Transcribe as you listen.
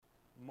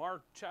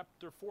Mark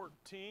chapter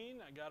 14,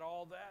 I got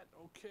all that,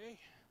 okay.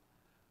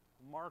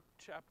 Mark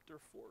chapter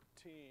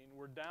 14.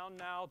 We're down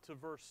now to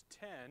verse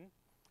 10,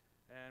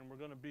 and we're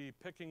going to be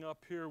picking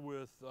up here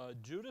with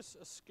Judas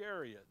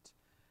Iscariot.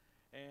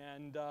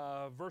 And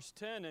verse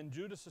 10, and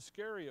Judas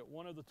Iscariot,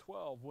 one of the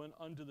 12, went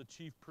unto the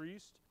chief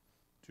priest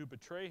to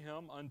betray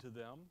him unto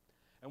them.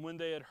 And when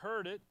they had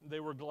heard it, they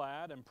were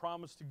glad and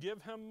promised to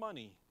give him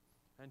money.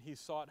 And he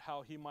sought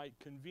how he might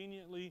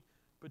conveniently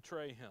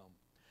betray him.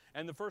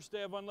 And the first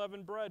day of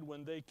unleavened bread,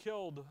 when they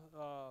killed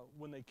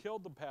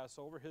the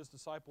Passover, his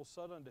disciples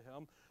said unto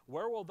him,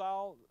 Where wilt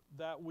thou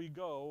that we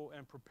go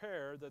and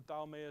prepare that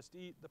thou mayest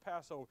eat the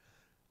Passover?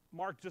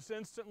 Mark just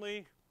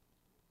instantly,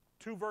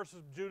 2 verses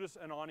of Judas,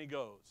 and on he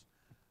goes.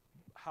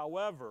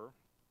 However,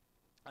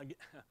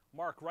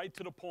 Mark right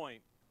to the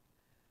point.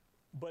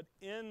 But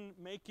in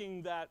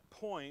making that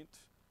point,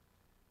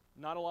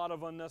 not a lot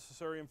of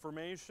unnecessary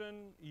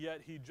information, yet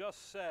he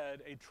just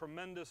said a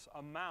tremendous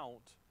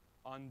amount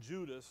on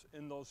Judas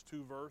in those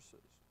 2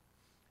 verses.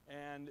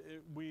 And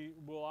we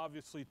will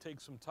obviously take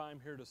some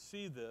time here to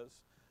see this,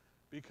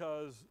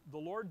 because the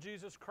Lord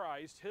Jesus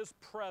Christ, his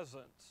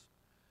presence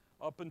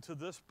up until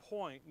this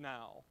point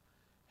now,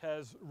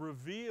 has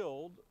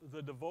revealed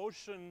the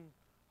devoted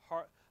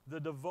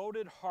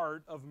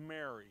heart of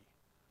Mary.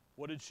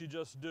 What did she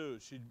just do?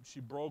 She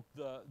broke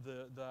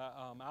the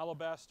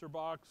alabaster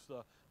box,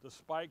 the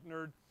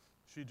spikenard.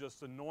 She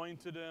just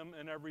anointed him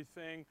and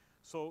everything.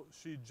 So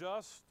he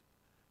just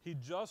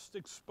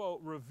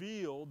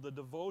revealed the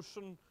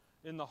devotion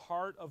in the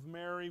heart of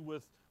Mary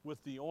with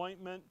the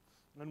ointment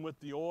and with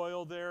the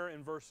oil there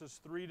in verses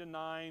 3 to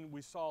 9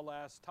 we saw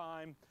last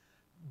time.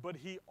 But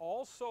he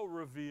also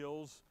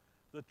reveals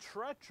the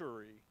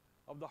treachery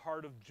of the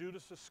heart of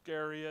Judas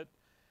Iscariot.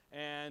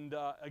 And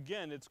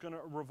again, it's going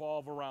to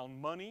revolve around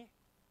money,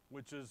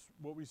 which is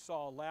what we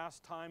saw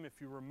last time.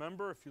 If you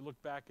remember, if you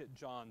look back at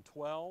John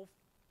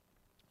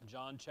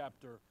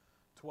chapter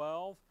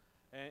 12.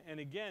 And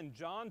again,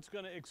 John's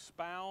going to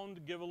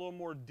expound, give a little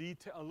more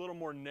detail, a little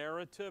more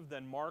narrative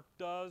than Mark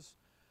does.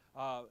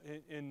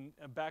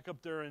 Back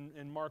up there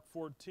in Mark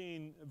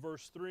 14,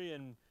 verse 3,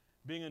 and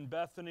being in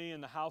Bethany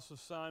in the house of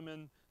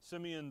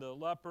Simeon the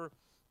leper,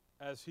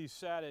 as he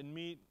sat at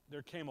meat,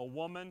 there came a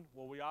woman.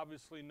 Well, we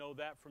obviously know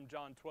that from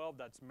John 12.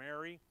 That's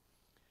Mary,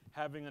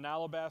 having an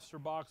alabaster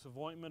box of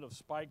ointment of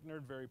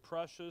spikenard, very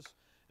precious.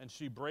 And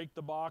she brake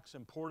the box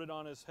and poured it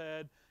on his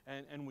head.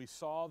 And we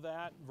saw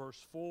that,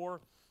 verse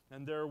 4.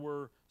 And there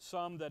were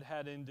some that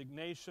had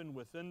indignation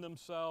within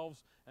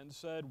themselves and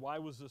said, Why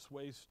was this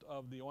waste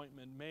of the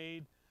ointment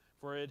made?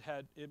 For it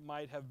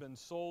might have been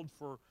sold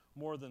for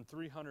more than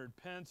 300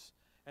 pence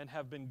and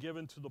have been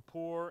given to the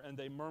poor, and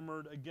they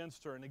murmured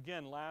against her. And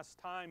again, last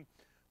time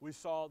we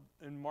saw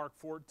in Mark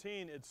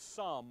 14, it's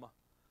some,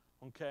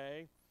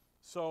 okay?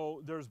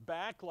 So there's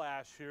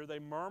backlash here. They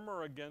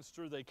murmur against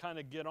her. They kind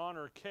of get on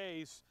her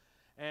case.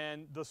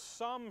 And the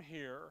some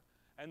here,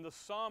 and the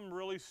some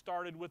really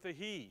started with a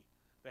he.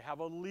 They have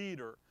a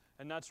leader.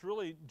 And that's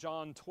really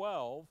John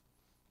 12,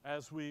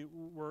 as we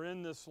were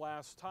in this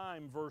last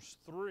time, verse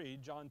 3,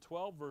 John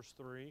 12, verse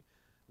 3.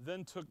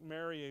 Then took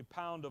Mary a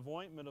pound of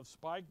ointment of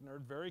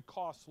spikenard, very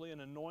costly,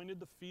 and anointed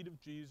the feet of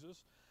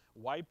Jesus,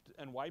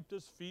 wiped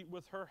his feet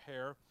with her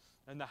hair,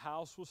 and the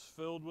house was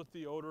filled with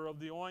the odor of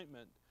the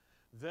ointment.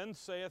 Then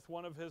saith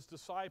one of his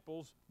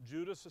disciples,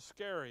 Judas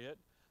Iscariot,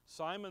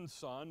 Simon's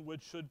son,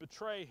 which should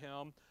betray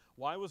him,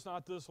 Why was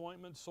not this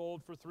ointment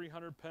sold for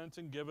 300 pence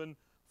and given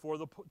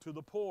to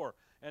the poor?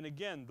 And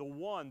again,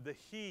 the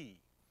he.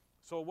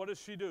 So what does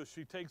she do?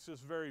 She takes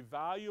this very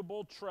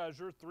valuable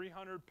treasure,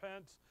 300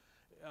 pence.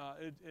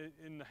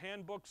 In the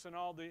handbooks and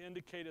all, they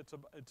indicate it's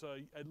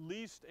at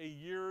least a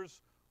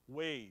year's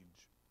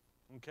wage.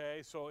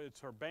 Okay, so it's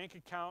her bank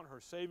account,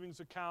 her savings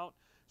account.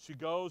 She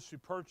goes, she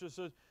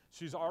purchases.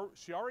 She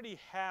already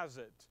has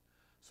it.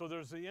 So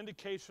there's the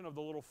indication of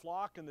the little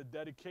flock and the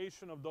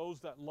dedication of those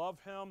that love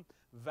him,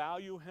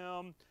 value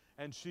him,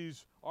 and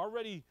she's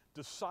already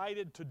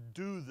decided to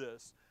do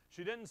this.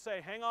 She didn't say,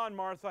 hang on,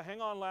 Martha,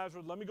 hang on,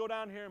 Lazarus, let me go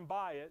down here and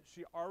buy it.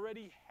 She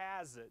already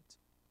has it.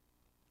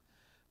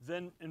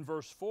 Then in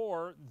verse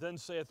 4, then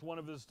saith one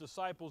of his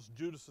disciples,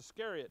 Judas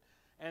Iscariot,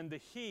 and the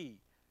he.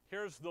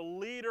 Here's the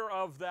leader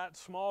of that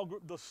small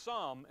group, the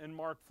some, in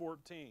Mark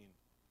 14.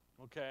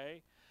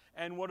 Okay?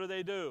 And what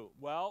do?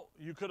 Well,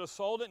 you could have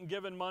sold it and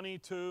given money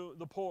to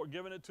the poor,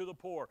 given it to the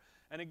poor.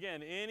 And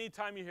again,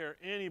 anytime you hear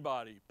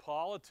anybody,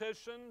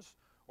 politicians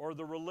or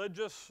the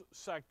religious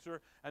sector,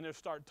 and they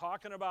start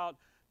talking about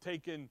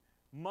taking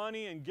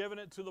money and giving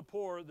it to the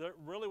poor,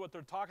 really what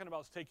they're talking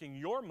about is taking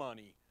your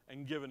money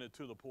and giving it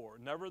to the poor,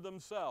 never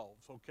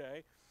themselves,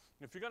 okay?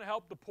 If you're going to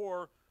help the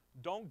poor,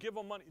 don't give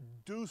them money.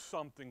 Do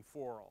something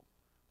for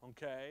them,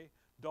 okay?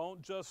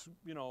 Don't just,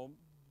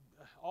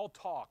 all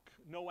talk,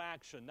 no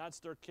action. That's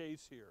their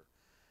case here.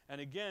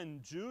 And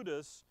again,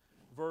 Judas,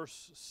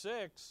 verse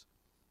 6,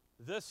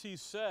 this he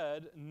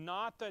said,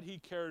 not that he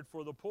cared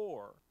for the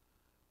poor,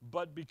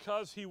 but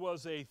because he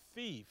was a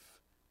thief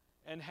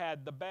and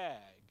had the bag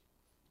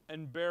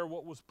and bare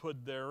what was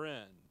put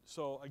therein.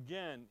 so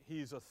again,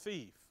 he's a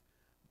thief.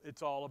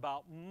 It's all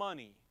about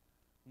money.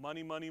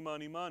 Money, money,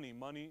 money, money.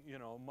 Money,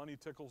 money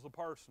tickles the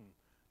parson.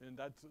 And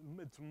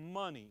it's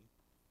money.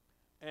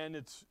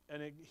 And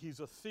he's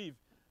a thief.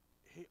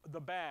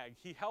 The bag,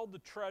 he held the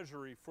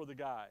treasury for the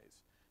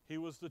guys. He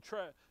was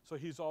so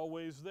he's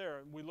always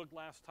there. We looked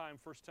last time,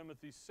 1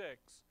 Timothy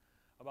 6,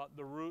 about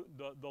the root,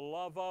 the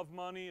love of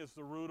money is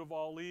the root of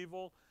all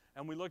evil.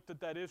 And we looked at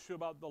that issue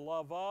about the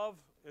love of,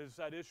 is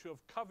that issue of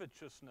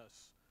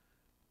covetousness.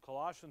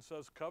 Colossians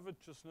says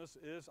covetousness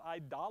is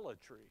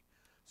idolatry.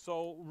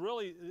 So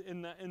really,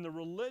 in the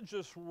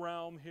religious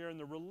realm here, in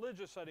the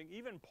religious setting,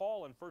 even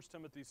Paul in 1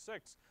 Timothy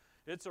 6,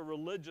 it's a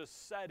religious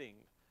setting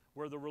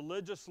where the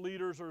religious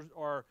leaders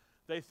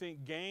they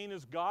think gain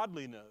is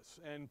godliness.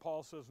 And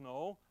Paul says,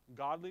 no,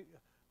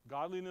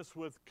 godliness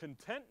with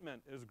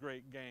contentment is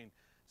great gain.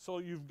 So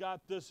you've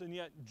got this, and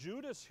yet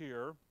Judas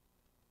here,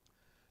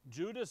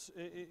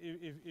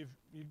 if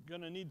you're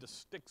going to need to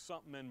stick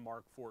something in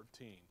Mark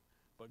 14,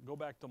 but go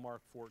back to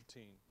Mark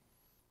 14.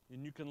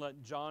 And you can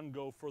let John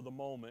go for the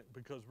moment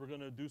because we're going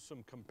to do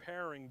some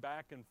comparing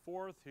back and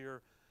forth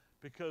here,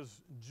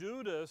 because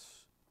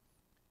Judas,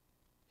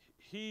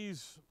 he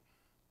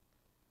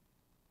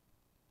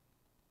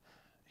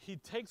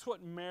takes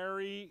what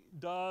Mary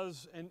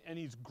does and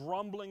he's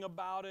grumbling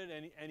about it,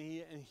 and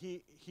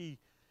he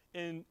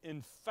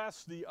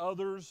infests the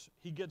others.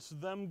 He gets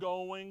them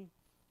going,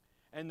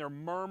 and they're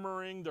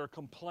murmuring, they're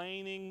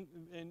complaining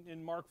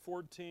in Mark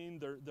 14.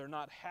 They're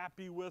not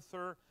happy with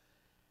her.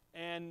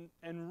 And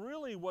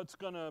really what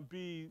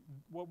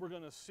we're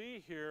going to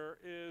see here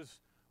is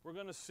we're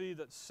going to see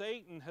that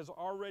Satan has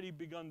already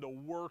begun to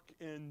work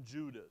in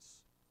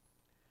Judas.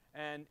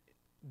 And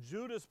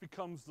Judas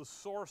becomes the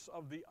source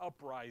of the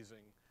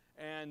uprising.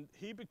 And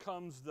he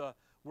becomes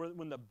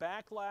when the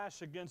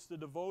backlash against the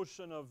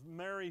devotion of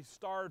Mary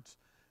starts,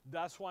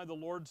 that's why the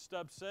Lord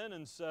steps in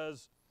and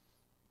says,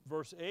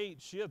 verse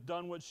 8, she hath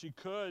done what she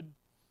could.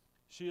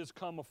 She has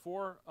come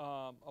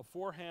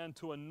aforehand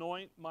to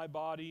anoint my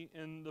body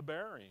in the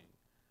burying.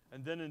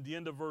 And then in the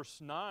end of verse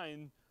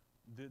 9,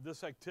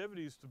 this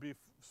activity is to be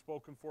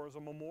spoken for as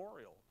a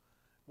memorial.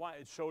 Why?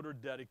 It showed her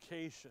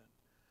dedication.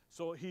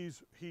 So he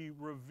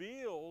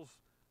reveals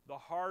the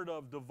heart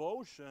of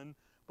devotion,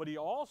 but he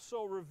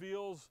also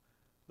reveals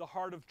the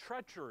heart of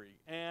treachery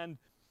and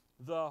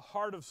the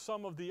heart of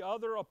some of the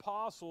other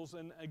apostles.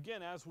 And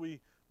again, as we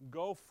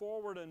go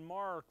forward in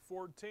Mark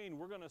 14,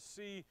 we're going to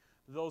see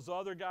those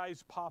other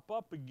guys pop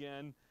up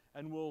again,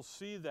 and we'll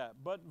see that.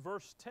 But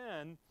verse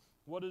 10,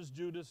 what does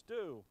Judas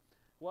do?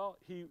 Well,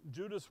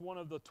 Judas, one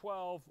of the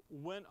 12,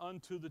 went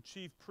unto the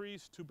chief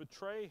priests to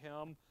betray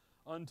him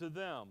unto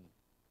them.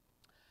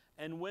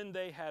 And when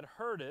they had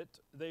heard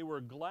it, they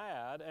were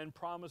glad and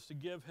promised to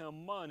give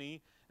him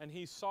money, and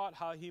he sought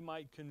how he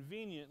might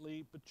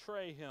conveniently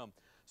betray him.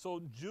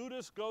 So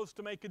Judas goes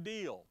to make a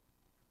deal.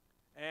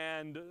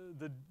 And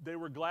they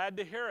were glad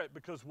to hear it,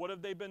 because what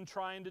have they been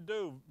trying to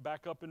do?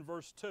 Back up in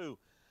verse 2.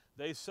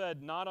 They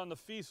said, not on the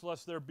feast,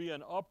 lest there be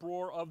an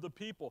uproar of the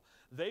people.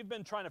 They've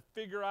been trying to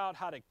figure out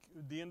how to,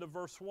 the end of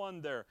verse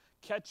 1 there,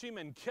 catch him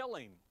and kill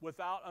him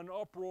without an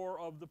uproar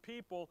of the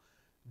people.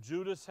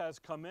 Judas has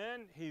come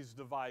in, he's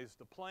devised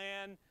a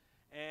plan,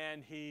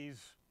 and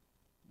he's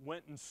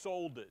went and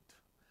sold it.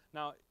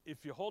 Now,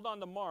 if you hold on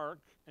to Mark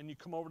and you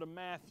come over to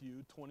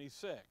Matthew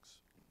 26,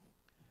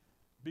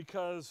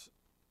 because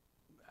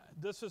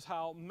this is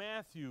how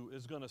Matthew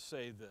is going to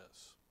say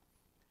this.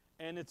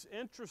 And it's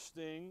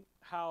interesting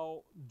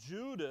how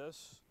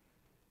Judas,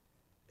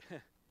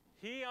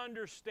 he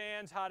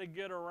understands how to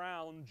get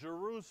around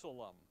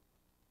Jerusalem.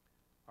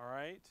 All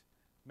right?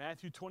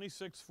 Matthew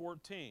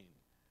 26:14.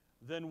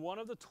 Then one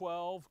of the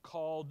 12,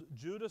 called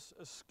Judas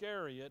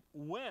Iscariot,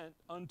 went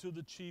unto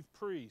the chief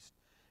priest.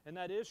 And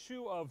that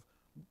issue of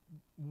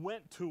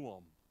went to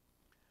him.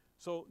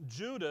 So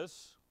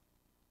Judas,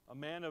 a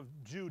man of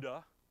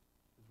Judah,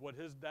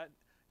 that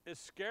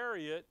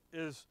Iscariot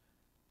is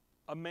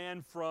a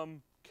man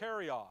from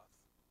Kerioth.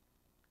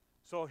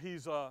 So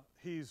he's a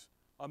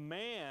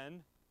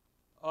man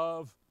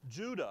of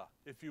Judah.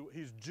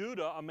 He's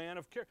Judah, a man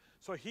of Kerioth.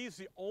 So he's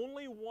the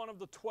only one of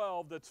the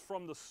 12 that's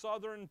from the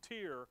southern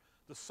tier,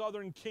 the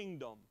southern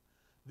kingdom.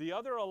 The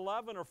other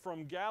 11 are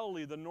from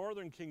Galilee, the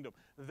northern kingdom.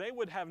 They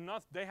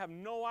have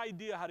no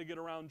idea how to get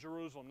around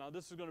Jerusalem. Now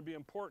this is going to be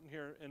important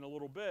here in a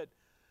little bit.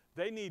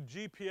 They need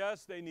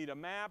GPS, they need a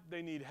map,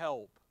 they need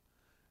help.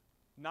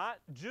 Not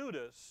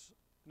Judas.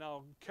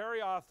 Now,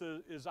 Kerioth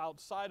is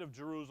outside of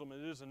Jerusalem.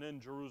 It isn't in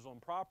Jerusalem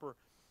proper.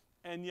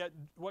 And yet,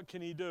 what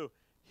can he do?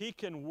 He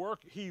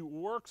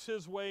works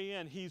his way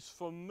in. He's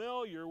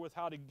familiar with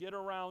how to get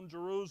around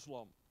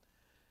Jerusalem.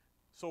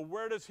 So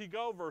where does he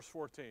go, verse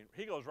 14?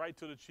 He goes right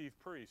to the chief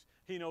priest.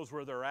 He knows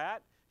where they're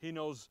at. He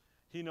knows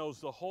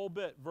the whole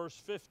bit. Verse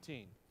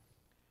 15.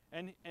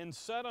 And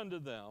said unto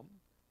them,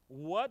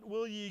 what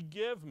will ye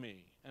give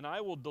me? And I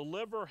will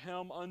deliver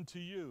him unto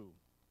you.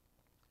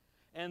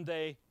 And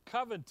they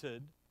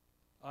covenanted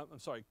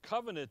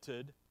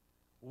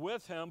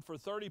with him for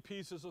 30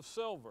 pieces of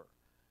silver.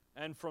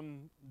 And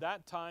from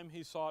that time,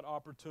 he sought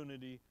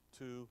opportunity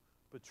to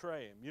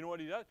betray him. You know what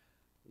he does?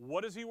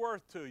 What is he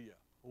worth to you?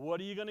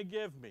 What are you going to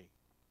give me?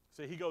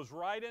 So he goes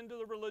right into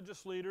the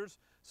religious leaders,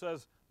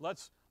 says,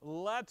 let's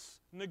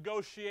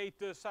negotiate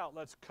this out.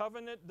 Let's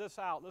covenant this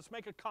out. Let's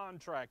make a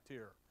contract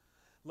here.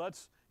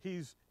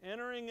 He's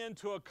entering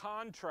into a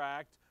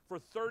contract for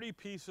 30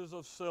 pieces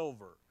of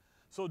silver.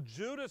 So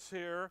Judas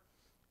here,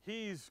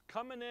 he's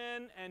coming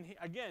in, and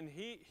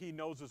he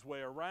knows his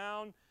way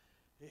around.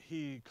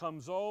 He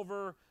comes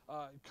over.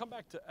 Come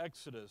back to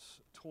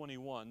Exodus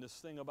 21, this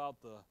thing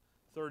about the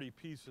 30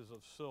 pieces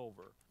of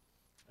silver.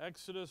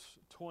 Exodus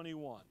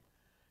 21.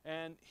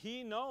 And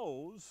he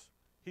knows,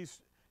 he's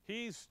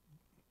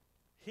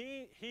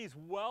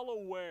well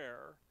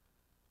aware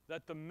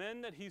that the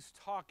men that he's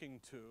talking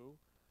to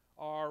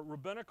are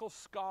rabbinical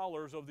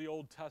scholars of the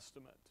Old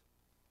Testament.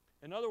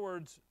 In other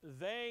words,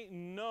 they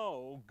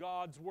know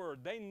God's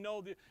Word. They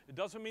know it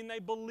doesn't mean they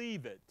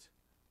believe it,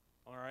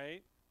 all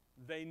right?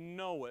 They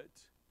know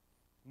it.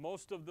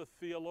 Most of the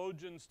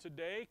theologians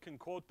today can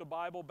quote the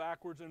Bible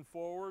backwards and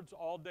forwards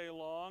all day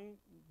long,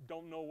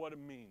 don't know what it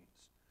means.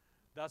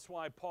 That's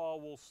why Paul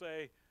will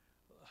say,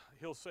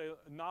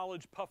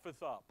 knowledge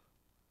puffeth up,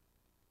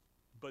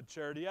 but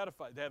charity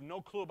edifies. They have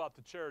no clue about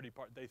the charity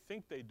part. They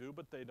think they do,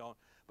 but they don't.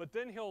 But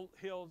then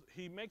Paul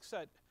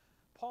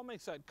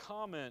makes that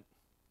comment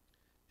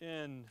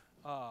in,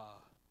 I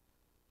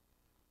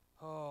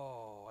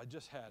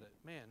just had it.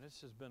 Man, this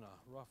has been a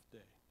rough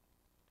day.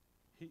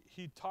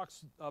 He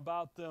talks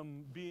about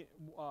them being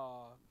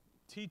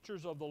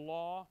teachers of the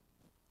law.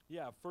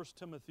 Yeah, 1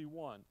 Timothy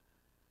 1.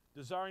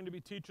 Desiring to be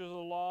teachers of the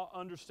law,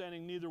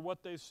 understanding neither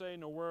what they say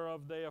nor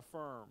whereof they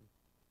affirm.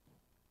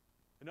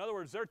 In other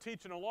words, they're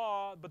teaching the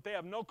law, but they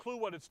have no clue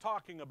what it's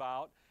talking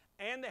about,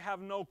 and they have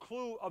no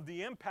clue of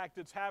the impact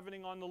it's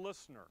having on the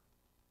listener.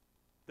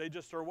 They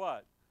just are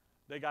what?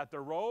 They got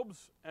their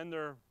robes and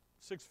their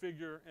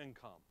six-figure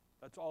income.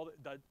 That's all.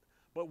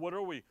 But what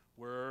are we?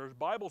 We're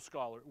Bible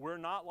scholars. We're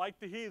not like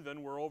the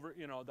heathen. We're over,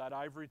 that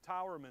ivory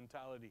tower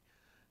mentality.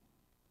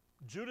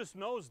 Judas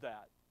knows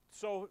that.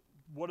 So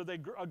what do they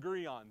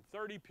agree on?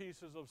 30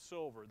 pieces of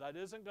silver. That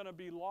isn't going to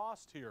be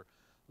lost here.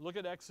 Look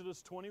at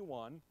Exodus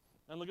 21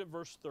 and look at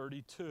verse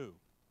 32.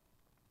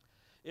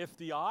 If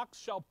the ox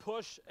shall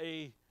push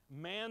a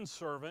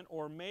manservant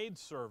or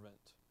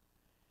maidservant,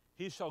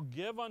 he shall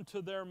give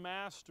unto their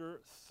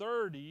master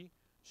 30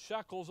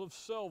 shekels of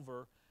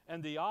silver,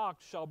 and the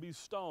ox shall be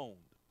stoned.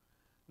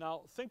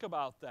 Now, think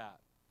about that.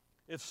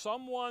 If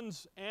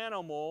someone's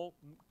animal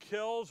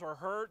kills or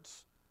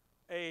hurts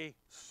a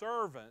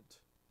servant,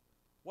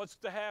 what's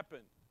to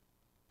happen?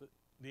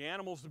 The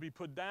animal's to be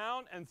put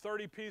down, and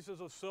 30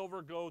 pieces of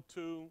silver go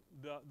to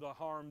the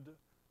harmed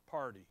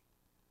party.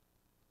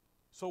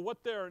 So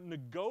what they're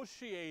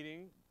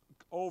negotiating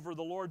over for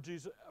the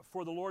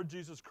Lord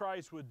Jesus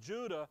Christ with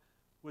Judas,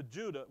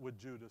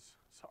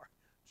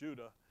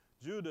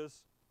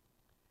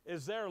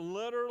 is there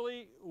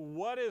literally,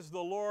 what is the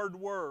Lord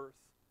worth?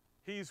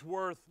 He's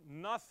worth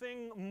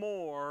nothing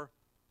more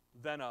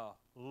than a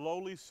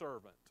lowly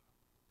servant.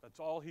 That's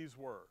all he's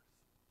worth.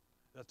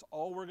 That's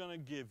all we're going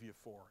to give you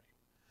for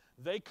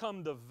him. They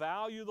come to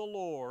value the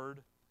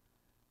Lord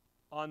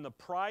on the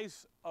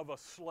price of a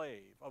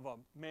slave, of a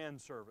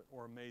manservant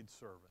or a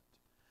maidservant.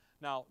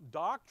 Now,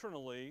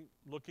 doctrinally,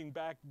 looking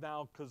back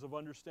now because of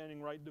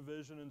understanding right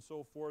division and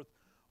so forth,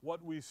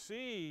 what we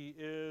see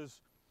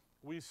is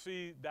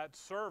that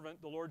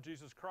servant, the Lord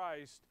Jesus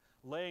Christ,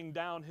 laying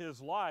down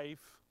his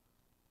life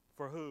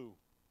for who?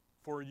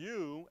 For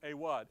you, a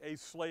what? A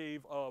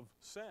slave of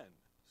sin,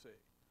 see.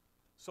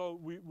 So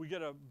we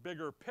get a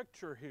bigger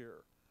picture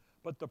here.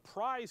 But the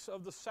price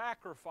of the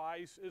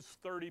sacrifice is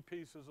 30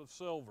 pieces of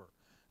silver.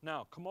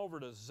 Now, come over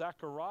to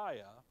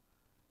Zechariah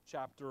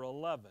chapter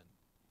 11.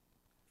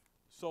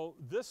 So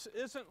this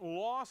isn't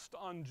lost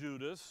on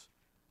Judas,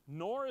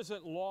 nor is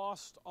it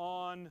lost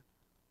on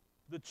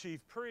the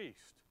chief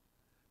priest,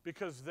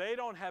 because they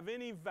don't have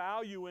any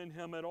value in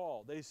him at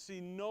all. They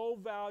see no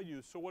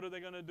value. So what are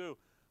they going to do?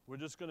 We're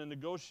just going to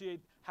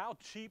negotiate. How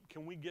cheap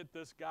can we get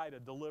this guy to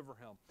deliver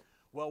him?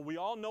 Well, we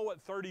all know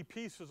what 30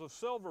 pieces of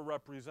silver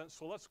represents,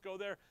 so let's go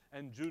there.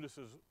 And Judas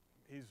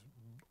he's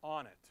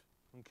on it,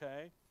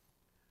 okay?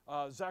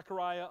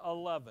 Zechariah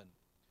 11.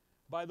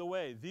 By the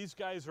way, these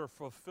guys are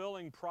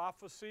fulfilling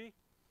prophecy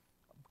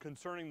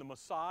concerning the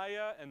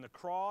Messiah and the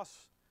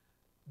cross.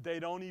 They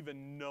don't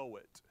even know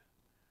it.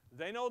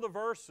 They know the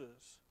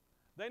verses.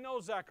 They know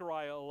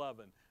Zechariah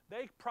 11.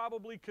 They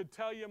probably could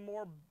tell you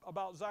more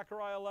about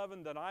Zechariah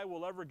 11 than I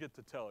will ever get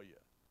to tell you.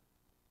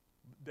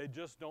 They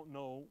just don't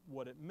know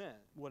what it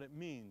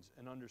means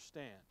and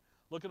understand.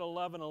 Look at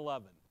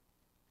 11:11.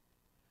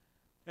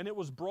 And it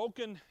was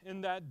broken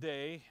in that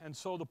day, and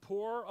so the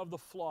poor of the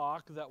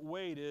flock that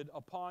waited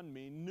upon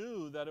me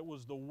knew that it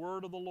was the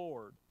word of the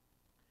Lord.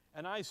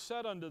 And I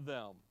said unto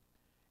them,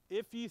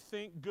 if ye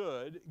think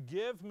good,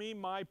 give me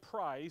my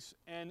price,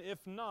 and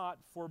if not,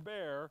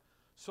 forbear.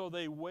 So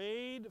they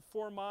weighed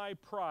for my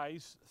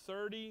price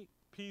 30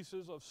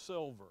 pieces of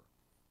silver.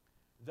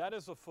 That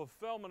is a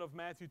fulfillment of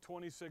Matthew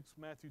 26,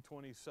 Matthew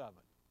 27.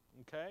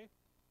 Okay?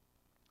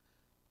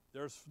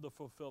 There's the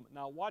fulfillment.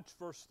 Now watch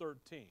verse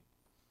 13.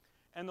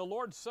 And the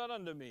Lord said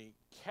unto me,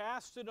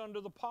 cast it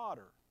unto the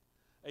potter,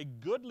 a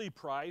goodly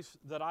price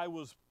that I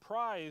was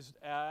prized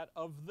at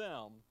of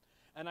them.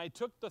 And I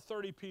took the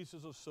 30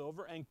 pieces of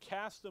silver and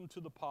cast them to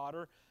the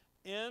potter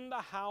in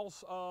the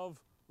house of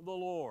the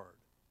Lord.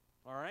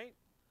 All right?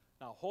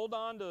 Now hold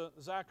on to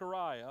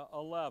Zechariah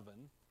 11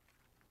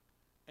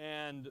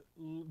 and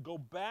go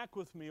back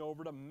with me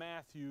over to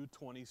Matthew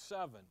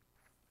 27.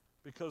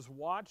 Because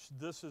watch,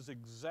 this is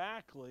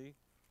exactly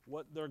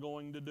what they're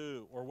going to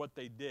do, or what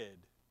they did.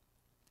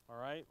 All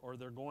right? Or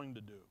they're going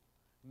to do.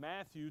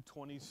 Matthew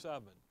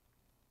 27.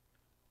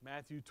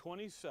 Matthew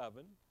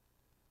 27,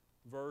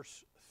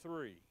 verse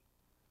 3.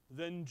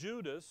 Then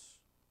Judas,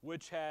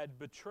 which had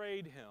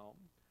betrayed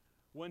him,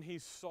 when he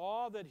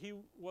saw that he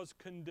was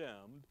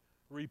condemned,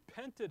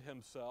 repented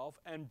himself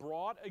and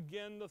brought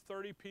again the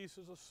 30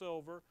 pieces of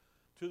silver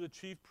to the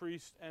chief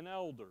priests and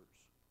elders,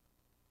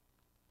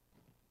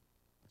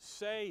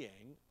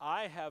 saying,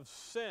 I have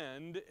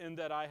sinned in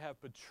that I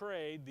have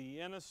betrayed the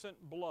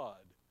innocent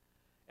blood.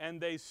 And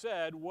they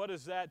said, what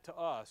is that to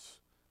us?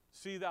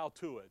 See thou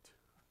to it.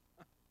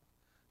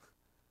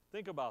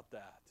 Think about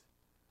that.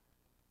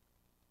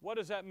 What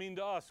does that mean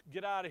to us?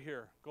 Get out of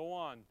here. Go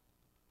on.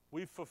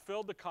 We've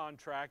fulfilled the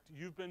contract.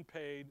 You've been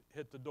paid.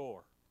 Hit the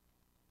door.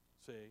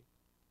 See?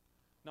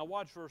 Now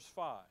watch verse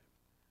 5.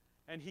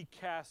 And he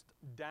cast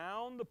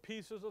down the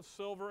pieces of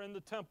silver in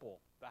the temple,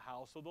 the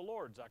house of the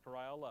Lord,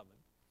 Zechariah 11,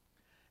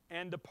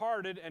 and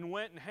departed and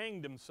went and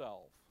hanged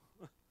himself.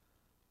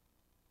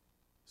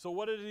 So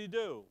what did he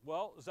do?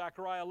 Well,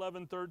 Zechariah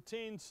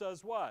 11:13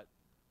 says what?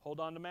 Hold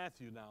on to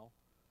Matthew now.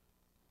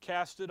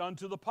 Cast it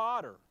unto the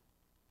potter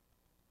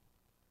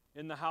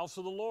in the house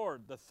of the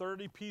Lord, the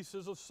 30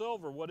 pieces of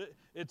silver.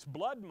 It's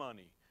blood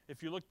money.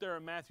 If you look there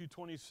at Matthew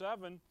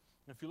 27,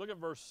 if you look at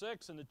verse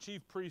 6, and the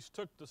chief priest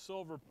took the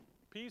silver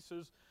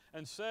pieces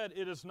and said,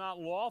 it is not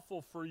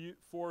lawful for you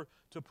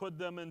to put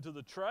them into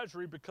the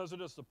treasury, because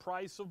it is the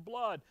price of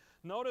blood.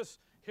 Notice,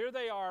 here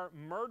they are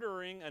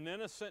murdering an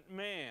innocent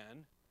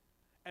man,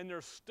 and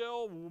they're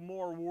still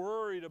more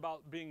worried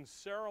about being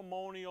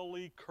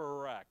ceremonially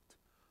correct.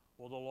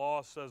 Well, the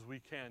law says we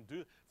can't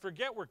do it.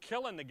 Forget we're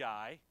killing the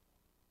guy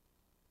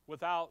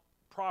without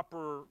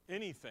proper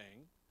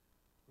anything.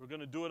 We're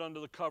going to do it under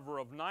the cover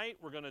of night.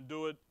 We're going to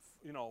do it,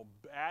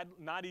 bad,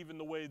 not even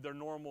the way the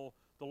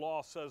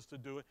law says to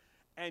do it.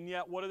 And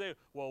yet, what do they?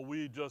 Well,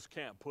 we just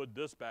can't put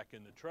this back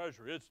in the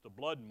treasury. It's the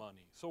blood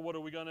money. So what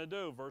are we going to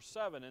do? Verse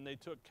 7, and they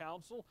took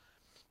counsel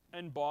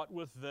and bought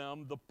with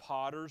them the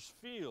potter's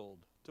field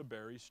to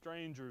bury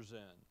strangers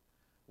in,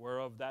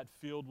 whereof that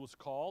field was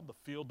called the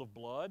field of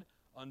blood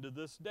unto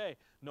this day.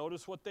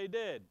 Notice what they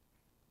did.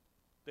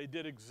 They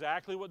did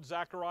exactly what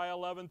Zechariah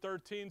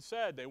 11:13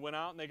 said. They went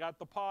out and they got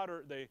the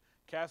potter. They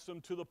cast them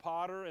to the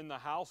potter in the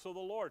house of the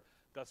Lord.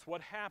 That's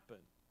what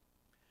happened.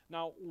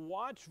 Now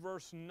watch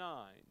verse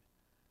 9.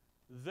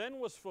 Then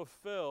was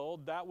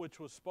fulfilled that which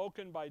was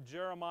spoken by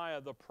Jeremiah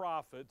the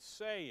prophet,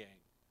 saying,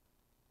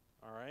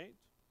 all right,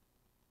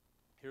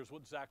 here's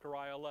what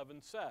Zechariah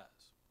 11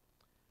 says.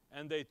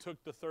 And they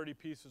took the 30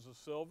 pieces of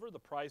silver, the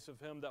price of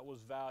him that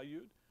was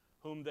valued,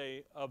 whom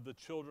they of the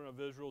children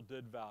of Israel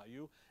did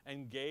value,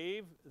 and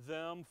gave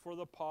them for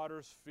the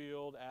potter's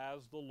field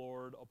as the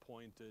Lord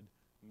appointed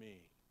me.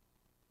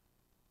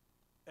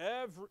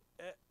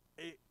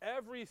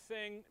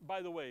 Everything,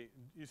 by the way,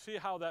 you see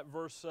how that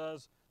verse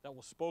says that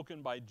was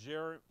spoken by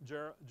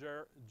Jeremiah,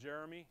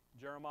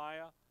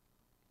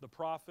 the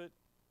prophet,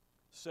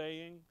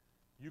 saying,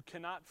 you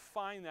cannot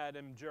find that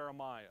in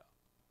Jeremiah.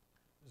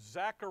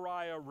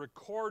 Zechariah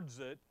records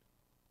it,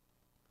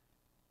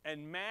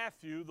 and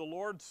Matthew, the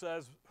Lord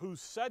says, who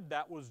said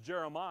that was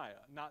Jeremiah,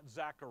 not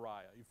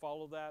Zechariah. You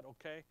follow that,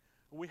 okay?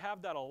 We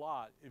have that a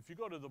lot. If you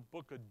go to the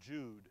book of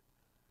Jude,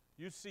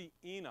 you see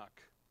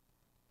Enoch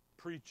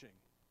preaching.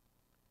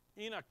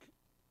 Enoch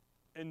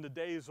in the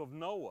days of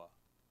Noah.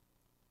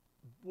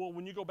 Well,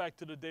 when you go back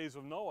to the days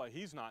of Noah,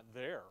 he's not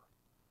there.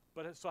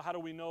 But so how do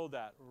we know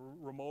that?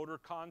 Remoter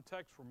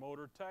context,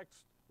 remoter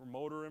text,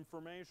 remoter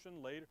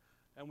information later,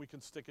 and we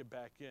can stick it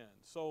back in.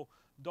 So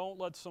don't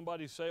let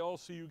somebody say, oh,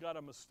 see, you got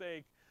a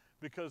mistake,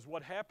 because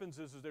what happens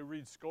is they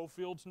read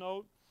Schofield's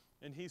note,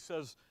 and he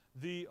says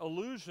the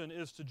allusion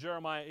is to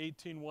Jeremiah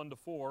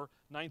 18:1-4,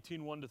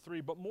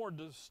 19:1-3, but more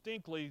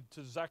distinctly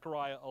to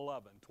Zechariah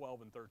 11,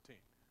 12 and 13.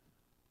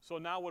 So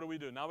now what do we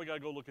do? Now we got to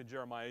go look at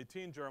Jeremiah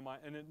 18,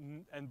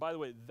 and by the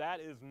way, that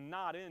is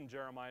not in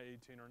Jeremiah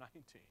 18 or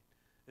 19.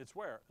 It's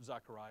where?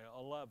 Zechariah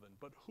 11.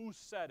 But who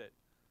said it?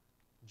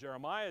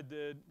 Jeremiah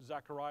did.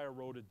 Zechariah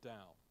wrote it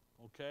down.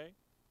 Okay?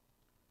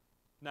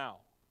 Now,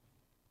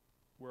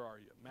 where are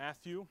you?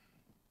 Matthew.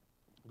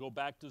 Go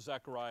back to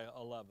Zechariah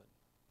 11.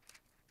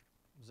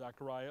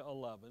 Zechariah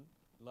 11.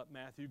 Let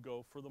Matthew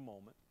go for the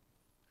moment.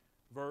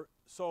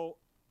 So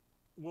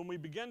when we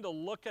begin to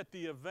look at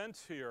the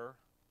events here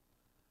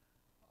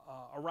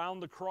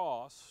around the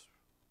cross,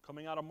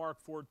 coming out of Mark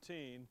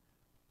 14,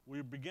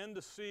 we begin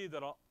to see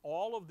that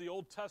all of the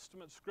Old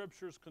Testament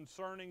scriptures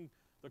concerning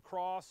the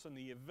cross and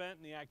the event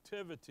and the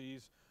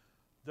activities,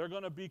 they're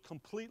going to be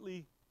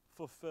completely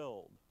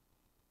fulfilled.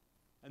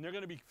 And they're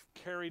going to be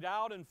carried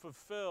out and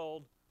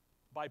fulfilled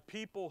by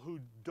people who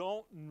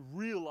don't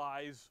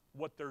realize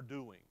what they're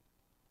doing.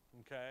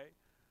 Okay?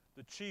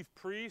 The chief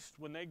priest,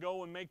 when they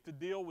go and make the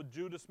deal, when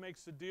Judas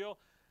makes the deal,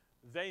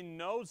 they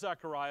know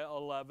Zechariah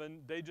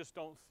 11, they just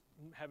don't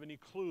have any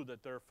clue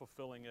that they're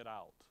fulfilling it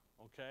out.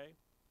 Okay?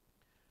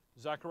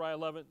 Zechariah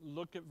 11,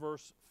 look at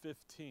verse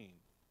 15.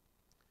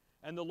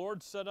 And the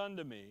Lord said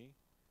unto me,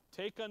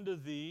 take unto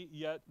thee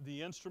yet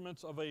the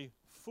instruments of a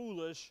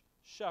foolish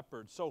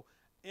shepherd. So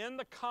in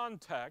the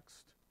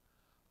context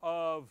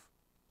of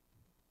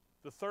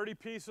the 30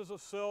 pieces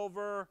of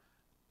silver,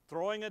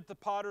 throwing at the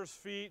potter's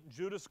feet,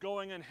 Judas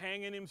going and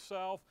hanging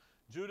himself.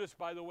 Judas,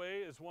 by the way,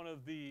 is one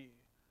of the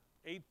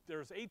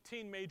there's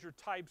 18 major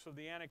types of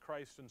the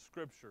Antichrist in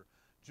Scripture.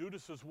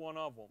 Judas is one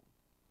of them.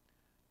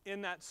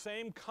 In that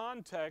same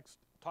context,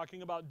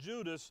 talking about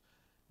Judas,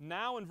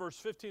 now in verse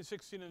 15,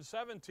 16, and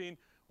 17,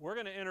 we're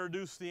going to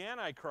introduce the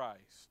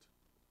Antichrist.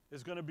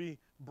 Is going to be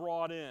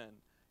brought in.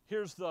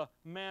 Here's the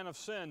man of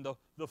sin,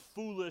 the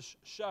foolish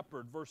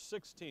shepherd. Verse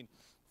 16,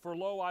 for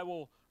lo, I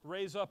will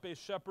raise up a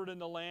shepherd in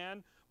the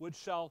land, which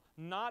shall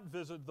not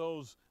visit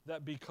those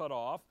that be cut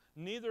off,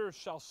 neither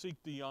shall seek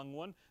the young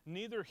one,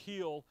 neither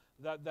heal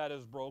that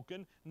is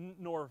broken,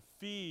 nor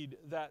feed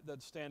that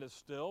standeth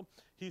still.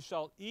 He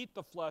shall eat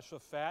the flesh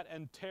of fat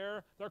and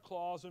tear their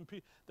claws in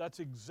pieces. That's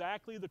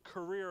exactly the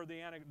career of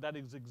the Antichrist. That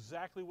is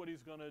exactly what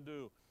he's going to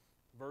do.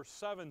 Verse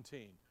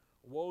 17,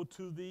 woe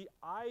to the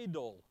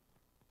idol,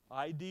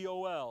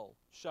 I-D-O-L,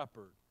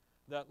 shepherd,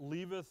 that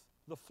leaveth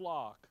the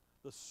flock.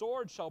 The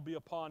sword shall be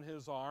upon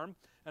his arm,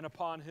 and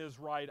upon his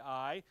right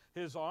eye.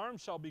 His arm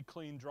shall be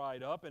clean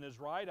dried up, and his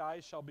right eye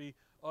shall be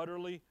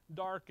utterly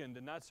darkened.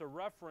 And that's a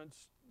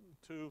reference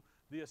to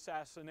the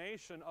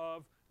assassination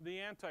of the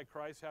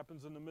Antichrist.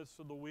 Happens in the midst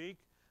of the week,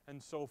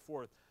 and so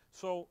forth.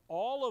 So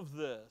all of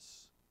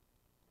this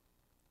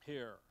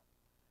here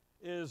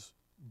is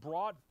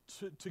brought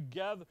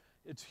together.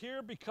 It's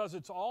here because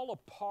it's all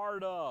a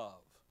part of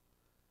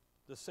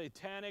the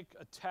satanic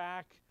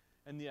attack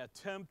and the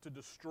attempt to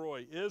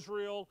destroy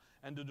Israel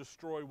and to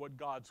destroy what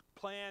God's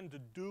planned to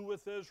do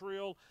with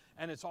Israel.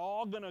 And it's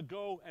all going to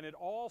go, and it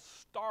all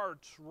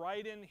starts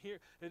right in here.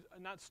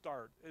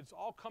 It's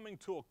all coming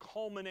to a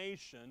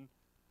culmination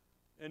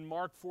in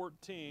Mark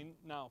 14.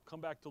 Now,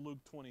 come back to Luke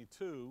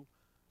 22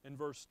 in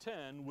verse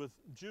 10 with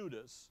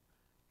Judas.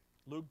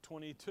 Luke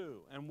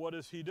 22. And what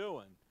is he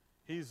doing?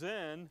 He's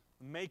in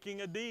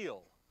making a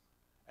deal.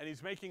 And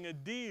he's making a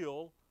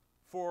deal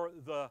for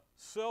the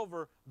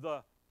silver,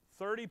 the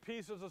 30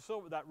 pieces of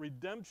silver, that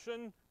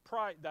redemption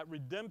price, that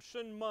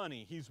redemption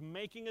money. He's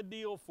making a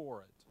deal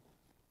for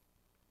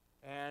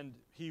it. And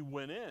he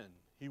went in.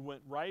 He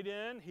went right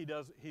in.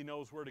 He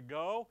knows where to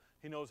go.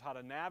 He knows how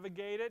to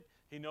navigate it.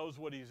 He knows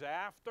what he's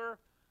after.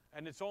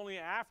 And it's only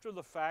after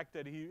the fact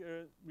that he,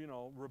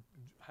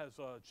 has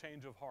a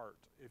change of heart,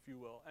 if you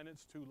will. And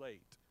it's too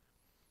late.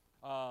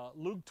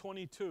 Luke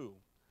 22,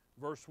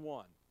 verse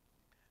 1.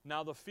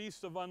 Now the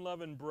feast of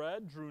unleavened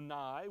bread drew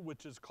nigh,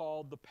 which is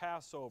called the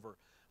Passover.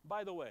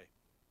 By the way,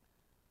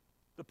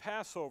 the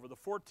Passover, the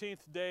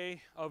 14th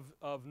day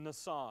of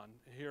Nisan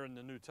here in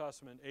the New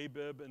Testament,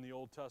 Abib in the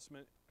Old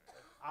Testament,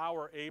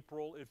 our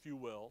April, if you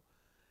will.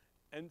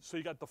 And so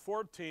you got the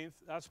 14th,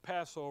 that's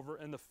Passover,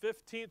 and the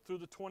 15th through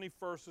the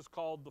 21st is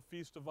called the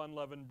Feast of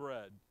Unleavened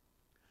Bread.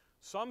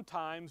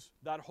 Sometimes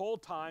that whole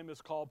time is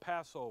called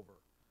Passover.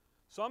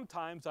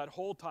 Sometimes that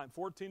whole time,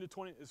 14 to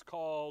 20, is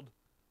called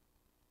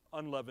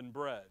unleavened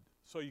bread.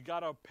 So you got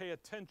to pay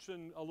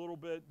attention a little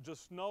bit.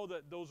 Just know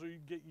that those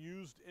get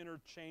used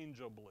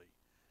interchangeably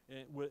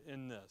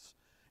in this.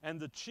 And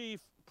the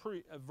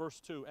verse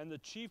 2, and the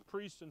chief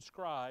priests and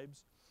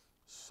scribes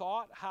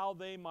sought how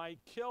they might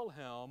kill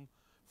him,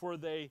 for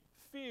they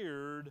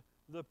feared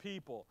the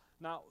people.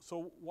 Now,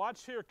 so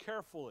watch here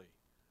carefully.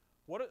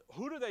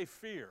 Who do they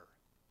fear?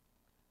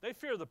 They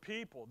fear the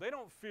people. They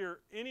don't fear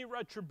any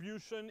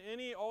retribution,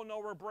 oh no,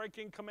 we're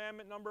breaking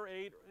commandment number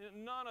 8.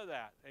 None of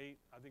that. 8,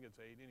 I think it's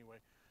 8 anyway.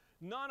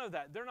 None of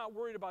that. They're not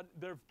worried about it.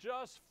 They're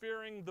just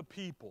fearing the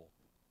people.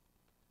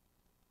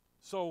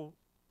 So,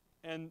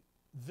 and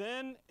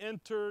then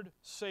entered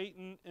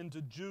Satan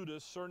into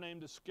Judas,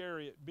 surnamed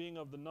Iscariot, being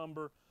of the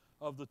number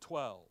of the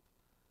 12.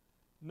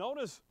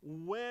 Notice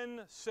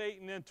when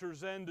Satan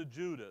enters into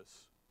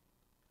Judas.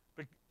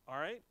 All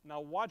right?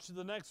 Now watch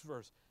the next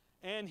verse.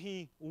 And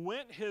he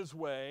went his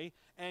way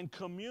and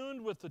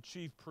communed with the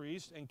chief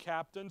priests and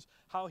captains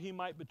how he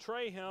might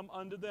betray him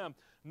unto them.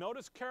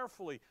 Notice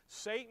carefully,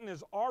 Satan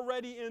is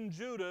already in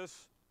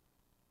Judas,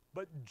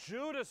 but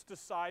Judas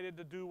decided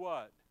to do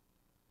what?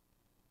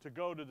 To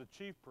go to the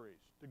chief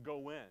priest, to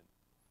go in.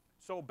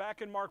 So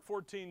back in Mark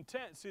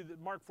 14:10, see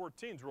that Mark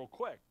 14 is real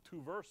quick,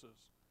 2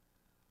 verses.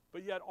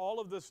 But yet all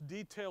of this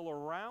detail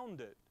around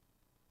it.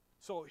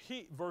 So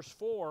verse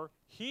 4,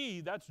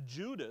 that's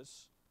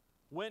Judas,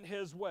 went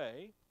his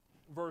way,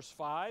 verse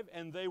 5,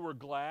 and they were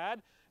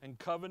glad and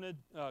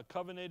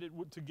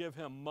covenanted to give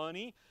him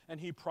money, and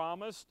he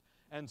promised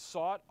and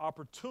sought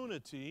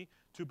opportunity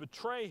to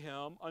betray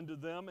him unto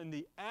them in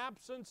the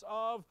absence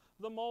of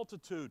the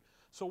multitude.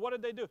 So what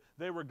did they do?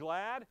 They were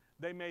glad.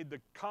 They made the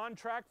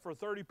contract for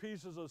 30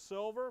 pieces of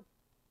silver,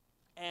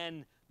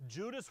 and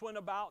Judas went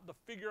about to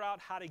figure out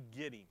how to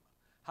get him,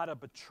 how to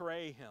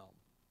betray him.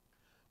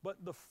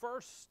 But the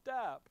first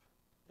step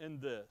in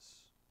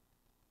this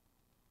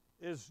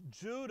is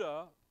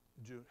Judas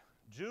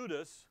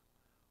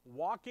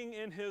walking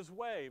in his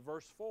way,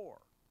 verse 4.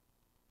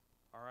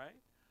 All right?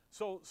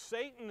 So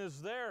Satan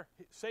is there.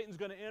 Satan's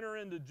going to enter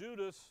into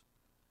Judas,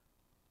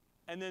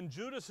 and then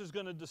Judas is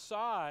going to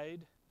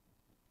decide,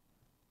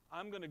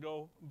 I'm going to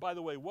go, by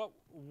the way,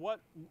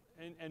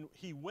 and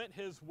he went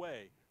his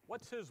way.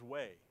 What's his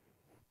way?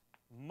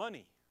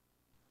 Money,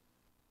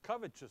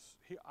 covetous,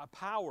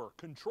 power,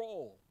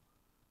 control,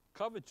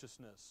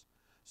 covetousness.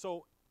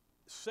 So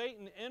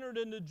Satan entered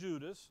into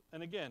Judas,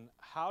 and again,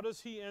 how does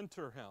he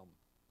enter him?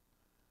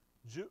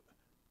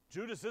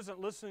 Judas isn't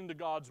listening to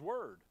God's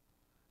word.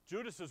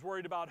 Judas is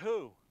worried about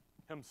who?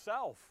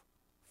 Himself,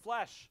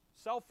 flesh,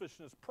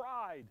 selfishness,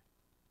 pride.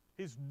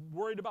 He's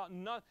worried about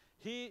nothing.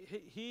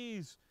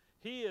 He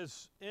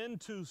is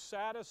into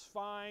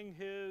satisfying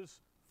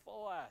his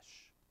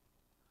flesh.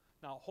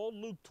 Now hold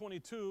Luke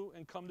 22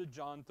 and come to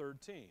John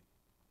 13.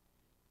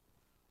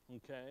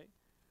 Okay?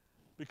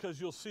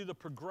 Because you'll see the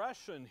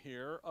progression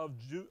here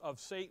of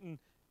Satan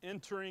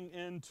entering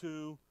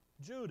into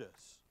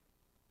Judas.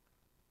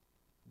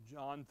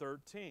 John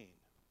 13.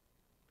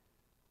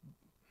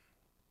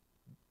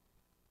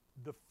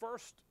 The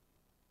first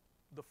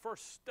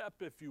step,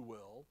 if you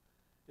will,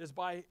 is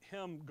by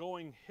him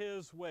going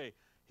his way.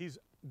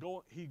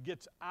 He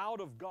gets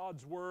out of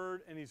God's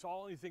word, and he's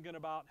only thinking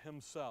about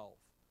himself.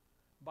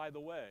 By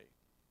the way,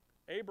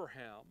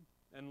 Abraham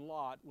and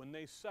Lot, when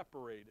they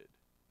separated,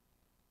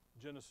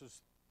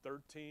 Genesis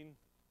 13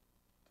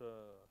 to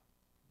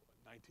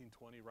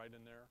 19:20, right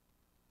in there,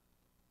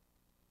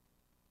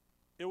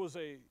 it was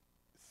a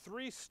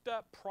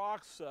 3-step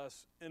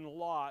process in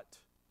Lot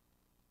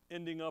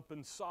ending up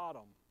in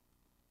Sodom.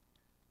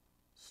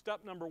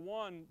 Step number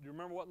 1, do you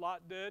remember what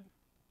Lot did?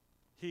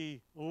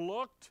 He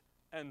looked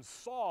and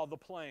saw the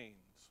plains.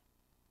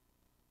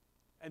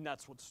 And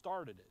that's what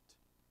started it.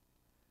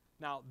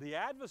 Now, the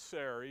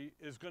adversary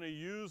is going to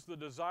use the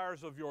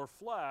desires of your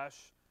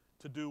flesh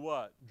to do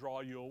what?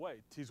 Draw you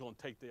away. He's going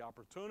to take the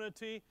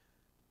opportunity,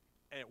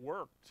 and it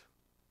worked.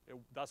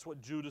 That's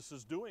what Judas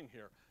is doing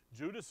here.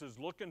 Judas is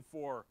looking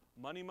for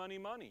money, money,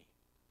 money,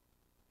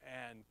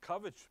 and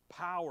covets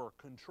power,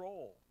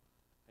 control,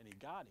 and he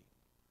got him.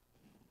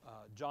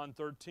 John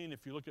 13,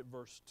 if you look at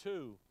verse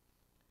 2,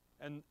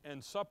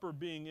 and supper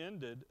being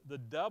ended, the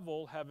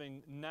devil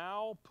having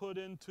now put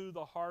into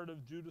the heart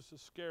of Judas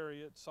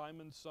Iscariot,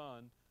 Simon's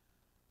son,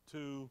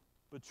 to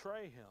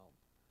betray him.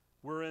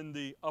 We're in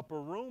the upper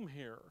room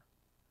here,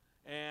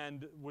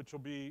 and which will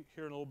be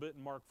here in a little bit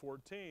in Mark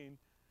 14.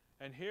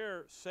 And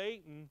here,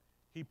 Satan,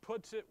 he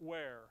puts it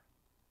where?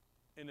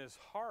 In his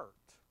heart.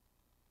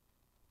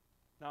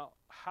 Now,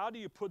 how do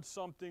you put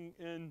something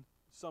in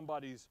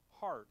somebody's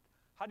heart?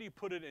 How do you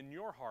put it in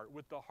your heart?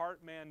 With the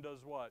heart, man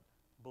does what?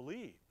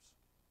 Believes.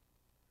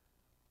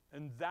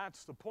 And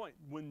that's the point.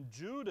 When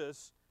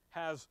Judas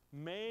has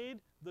made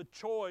the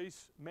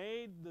choice,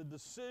 made the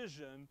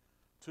decision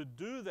to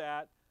do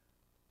that,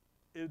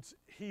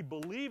 he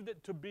believed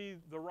it to be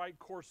the right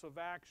course of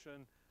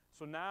action.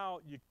 So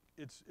now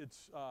it's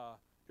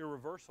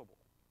irreversible.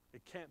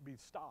 It can't be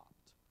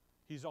stopped.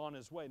 He's on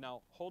his way.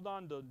 Now, hold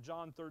on to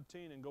John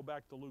 13 and go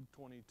back to Luke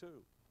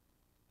 22.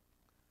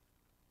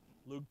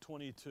 Luke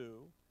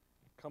 22,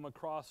 come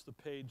across the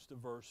page to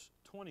verse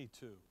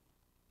 22.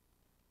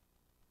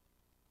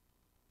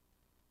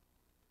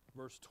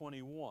 Verse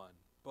 21,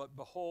 but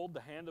behold, the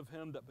hand of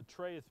him that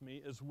betrayeth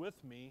me is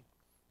with me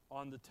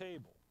on the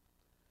table.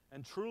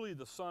 And truly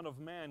the Son of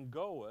Man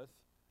goeth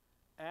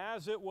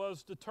as it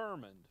was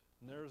determined.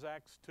 And there's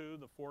Acts 2,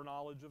 the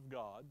foreknowledge of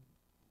God.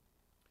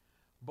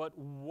 But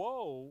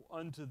woe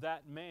unto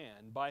that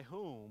man by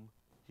whom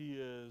he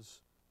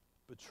is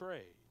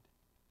betrayed.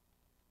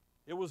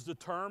 It was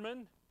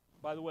determined.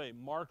 By the way,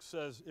 Mark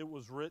says it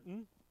was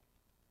written.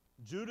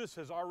 Judas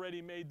has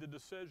already made the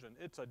decision.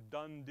 It's a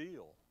done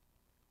deal.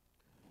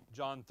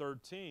 John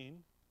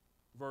 13,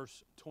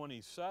 verse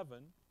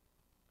 27,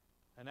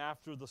 and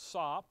after the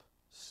sop,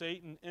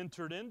 Satan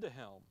entered into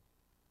him.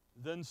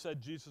 Then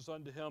said Jesus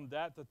unto him,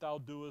 that thou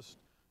doest,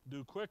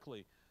 do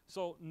quickly.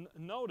 So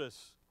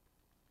notice,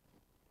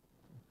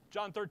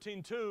 John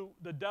 13:2,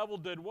 the devil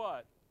did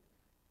what?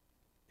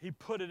 He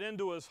put it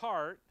into his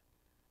heart,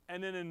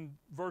 and then in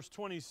verse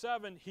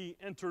 27, he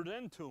entered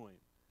into him.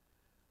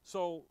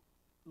 So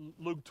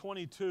Luke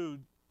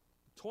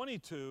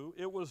 22:22,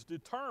 it was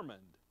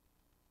determined.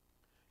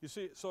 You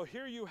see, so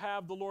here you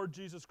have the Lord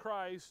Jesus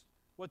Christ.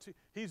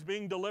 He's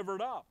being delivered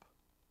up.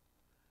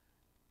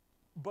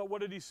 But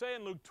what did he say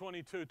in Luke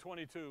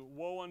 22:22?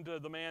 Woe unto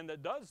the man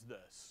that does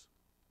this.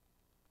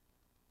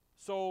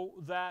 so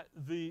that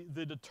the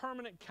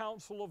determinate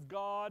counsel of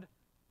God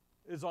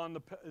is on the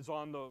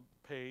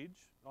page,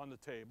 on the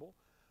table,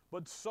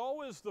 but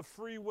so is the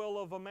free will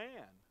of a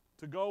man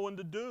to go and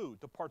to do,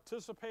 to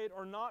participate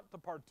or not to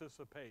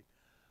participate.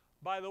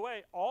 By the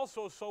way,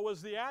 also so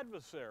is the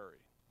adversary.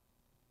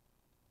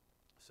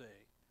 See,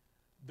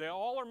 they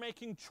all are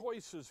making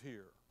choices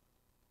here.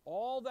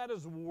 All that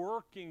is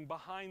working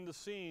behind the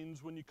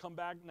scenes when you come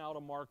back now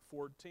to Mark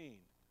 14.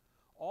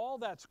 All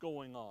that's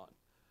going on.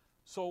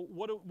 So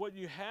what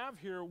you have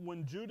here,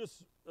 when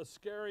Judas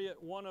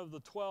Iscariot, one of the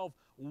 12,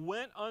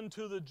 went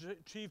unto the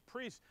chief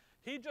priests,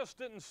 he just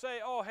didn't say,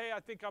 oh, hey, I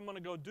think I'm going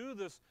to go do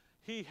this.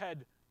 He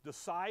had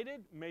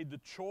decided, made the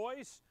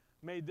choice,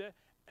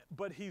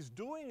 but he's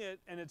doing it,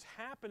 and it's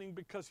happening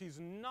because he's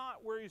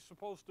not where he's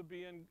supposed to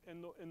be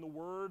in the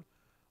Word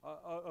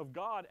of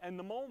God and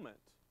the moment.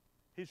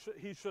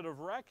 He should have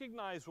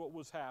recognized what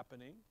was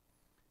happening.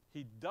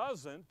 He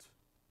doesn't.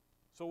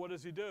 So what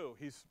does he do?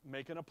 He's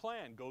making a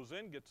plan. Goes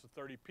in, gets the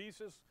 30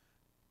 pieces,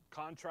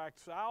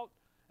 contracts out,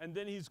 and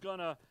then he's going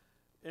to,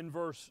 in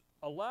verse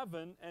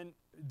 11, and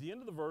the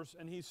end of the verse,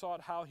 and he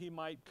sought how he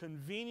might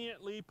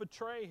conveniently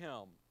betray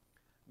him.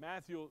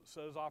 Matthew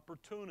says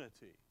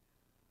opportunity.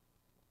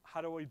 How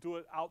do we do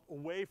it? Out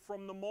away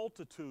from the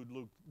multitude,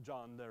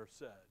 John there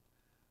said.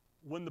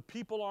 When the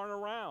people aren't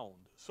around,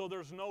 so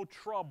there's no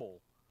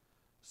trouble.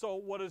 So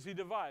what does he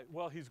divide?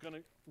 Well, he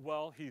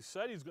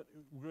said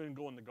we're going to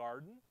go in the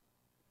garden.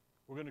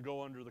 We're going to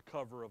go under the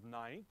cover of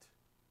night.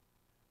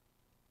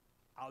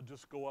 I'll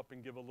just go up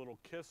and give a little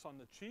kiss on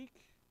the cheek,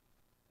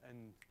 and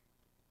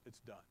it's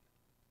done.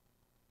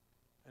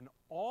 And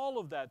all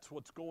of that's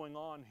what's going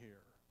on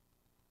here.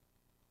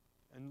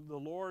 And the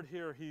Lord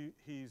here,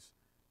 he's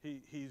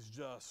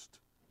just,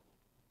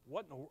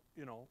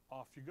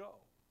 off you go.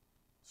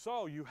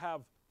 So you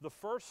have the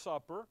first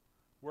supper.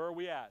 Where are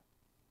we at?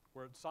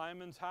 We're at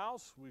Simon's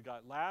house. We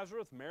got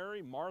Lazarus,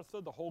 Mary,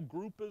 Martha. The whole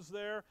group is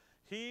there.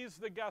 He's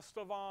the guest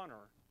of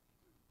honor.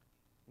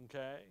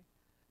 Okay?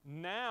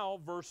 Now,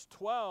 verse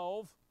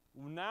 12,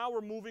 now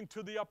we're moving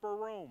to the upper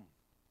room.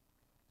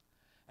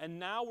 And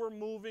now we're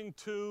moving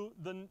to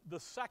the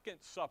second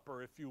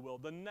supper, if you will,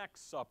 the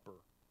next supper.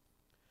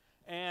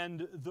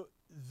 And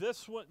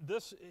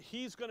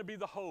he's going to be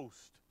the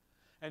host.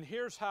 And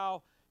here's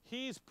how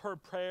he's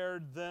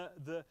prepared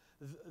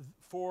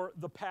for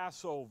the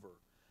Passover.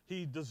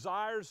 He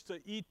desires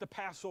to eat the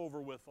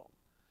Passover with them.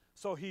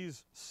 So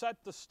he's set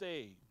the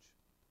stage.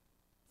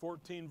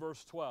 14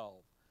 verse 12.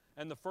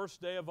 And the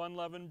first day of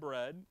unleavened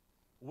bread,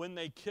 when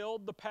they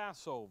killed the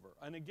Passover.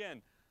 And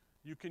again,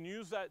 you can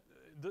use that.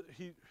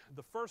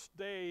 The first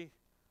day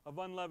of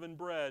unleavened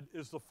bread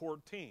is the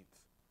 14th.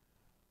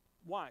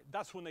 Why?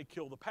 That's when they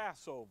kill the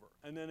Passover.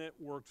 And then it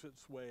works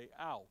its way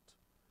out.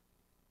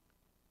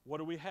 What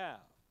do we have?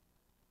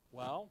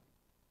 Well,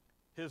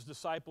 his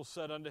disciples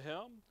said unto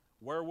him,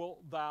 where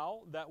wilt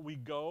thou that we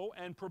go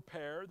and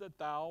prepare that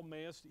thou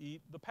mayest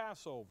eat the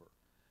Passover?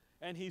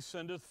 And he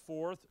sendeth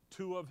forth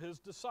 2 of his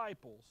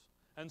disciples,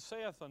 and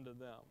saith unto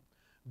them,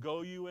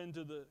 Go ye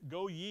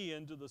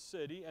into the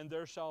city, and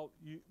there shall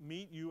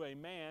meet you a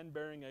man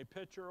bearing a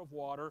pitcher of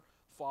water.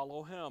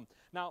 Follow him.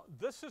 Now,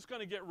 this is going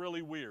to get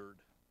really weird,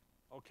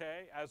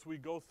 okay, as we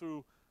go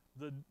through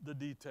the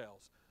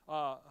details.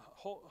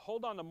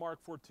 Hold on to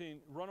Mark 14.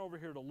 Run over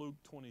here to Luke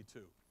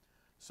 22.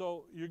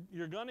 So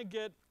you're going to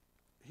get,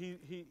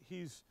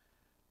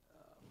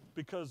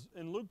 because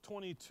in Luke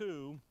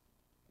 22,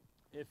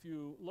 if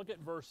you look at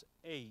verse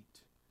 8,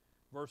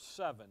 verse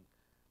 7,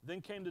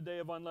 then came the day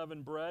of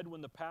unleavened bread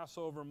when the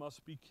Passover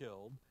must be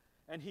killed.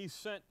 And he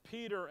sent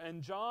Peter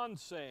and John,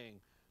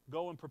 saying,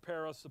 Go and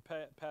prepare us the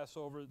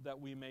Passover that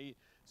we may eat.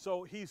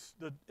 So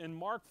in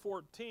Mark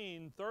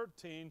 14,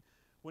 13,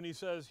 when he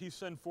says he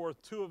sent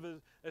forth 2 of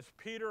his, it's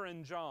Peter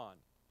and John.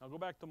 Now go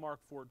back to Mark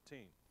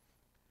 14.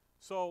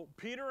 So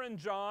Peter and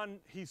John,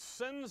 he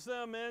sends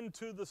them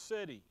into the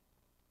city.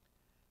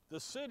 The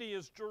city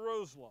is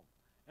Jerusalem.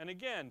 And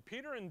again,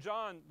 Peter and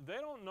John, they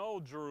don't know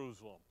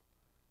Jerusalem,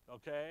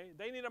 okay?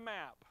 They need a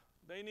map.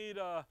 They need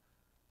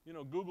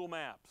Google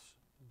Maps.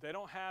 They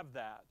don't have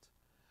that.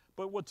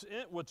 But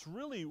what's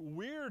really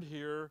weird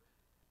here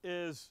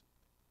is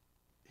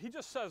he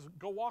just says,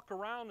 go walk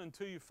around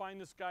until you find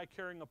this guy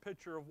carrying a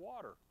pitcher of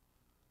water.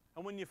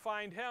 And when you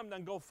find him,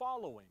 then go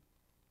follow him.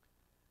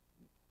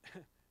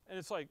 And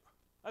it's like,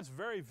 that's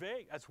very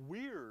vague. That's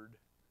weird.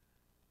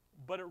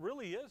 But it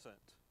really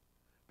isn't.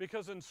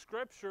 Because in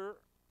Scripture,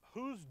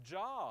 whose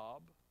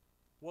job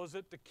was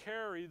it to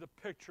carry the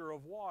pitcher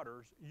of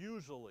waters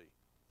usually?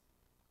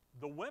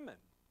 The women.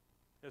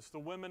 It's the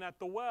women at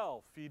the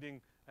well feeding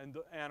and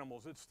the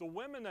animals. It's the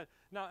women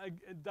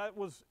that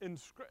was in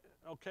Scripture.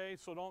 Okay,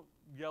 so don't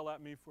yell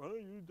at me for, oh,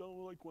 you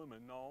don't like women.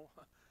 No.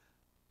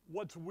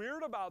 What's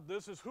weird about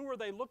this is, who are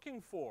they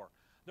looking for?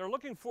 They're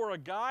looking for a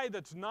guy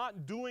that's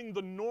not doing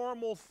the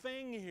normal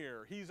thing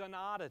here. He's an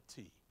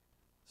oddity.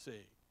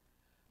 See?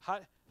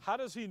 How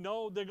does he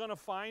know they're going to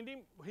find him?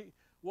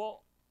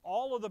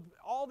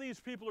 All these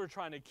people are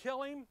trying to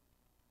kill him.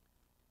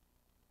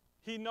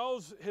 He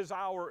knows his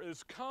hour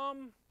is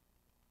come.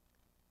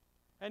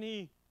 And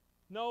he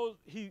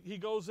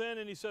goes in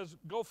and he says,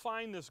 go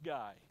find this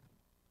guy.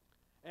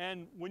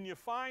 And when you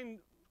find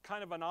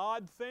kind of an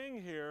odd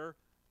thing here,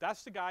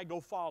 that's the guy,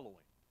 go follow him.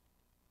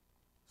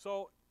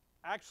 So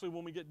actually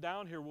when we get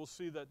down here, we'll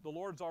see that the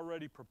Lord's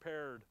already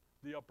prepared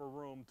the upper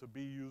room to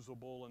be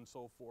usable and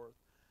so forth.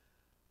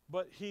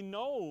 But he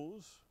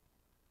knows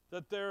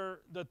that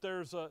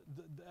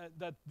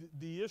that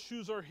the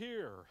issues are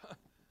here.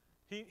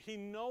 he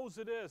knows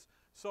it is.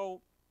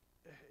 So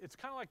it's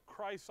kind of like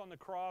Christ on the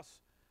cross.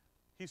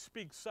 He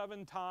speaks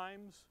 7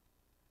 times,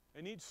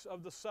 and each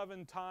of the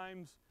 7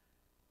 times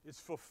is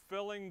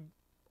fulfilling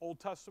Old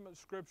Testament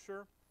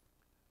scripture.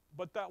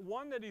 But that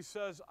one that he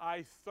says,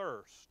 I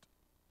thirst.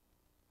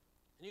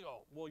 And you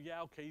go, well,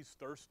 yeah, okay, he's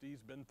thirsty.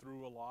 He's been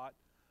through a lot.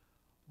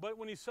 But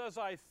when he says,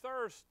 I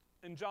thirst,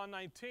 in John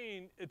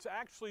 19, it's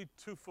actually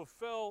to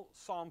fulfill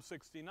Psalm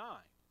 69.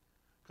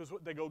 Because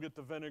they go get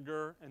the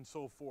vinegar and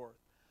so forth.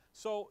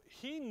 So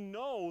he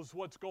knows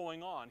what's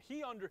going on.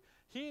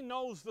 He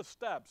knows the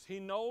steps. He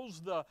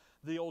knows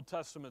the Old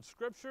Testament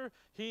scripture.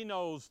 He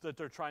knows that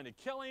they're trying to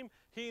kill him.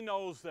 He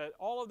knows that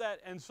all of that.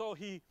 And so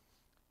he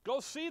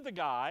goes see the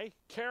guy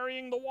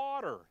carrying the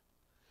water.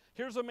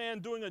 Here's a man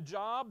doing a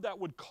job that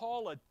would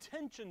call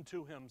attention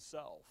to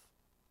himself.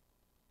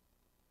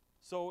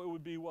 So it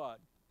would be what?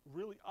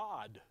 Really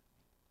odd.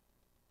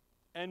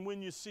 And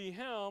when you see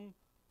him,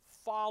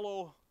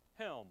 follow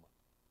him.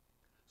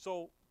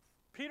 So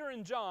Peter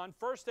and John,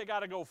 first they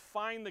got to go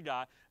find the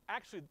guy.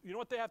 Actually, you know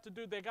what they have to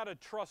do? They got to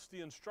trust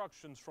the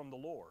instructions from the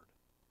Lord.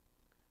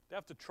 They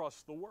have to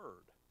trust the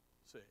word,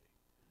 see.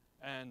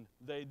 And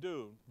they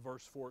do,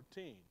 verse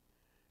 14.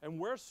 And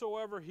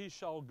wheresoever he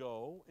shall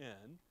go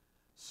in,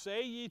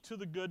 say ye to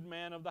the good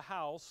man of the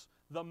house,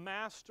 the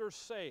master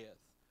saith,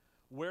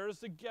 where is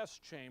the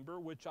guest chamber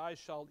which I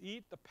shall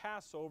eat the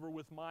Passover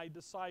with my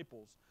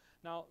disciples?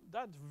 Now,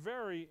 that's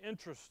very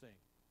interesting.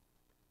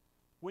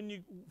 When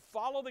you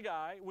follow the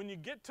guy, when you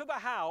get to the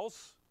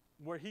house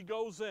where he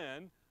goes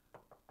in,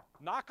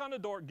 knock on the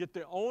door, get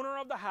the owner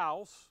of the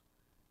house,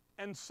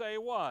 and say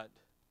what?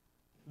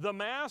 The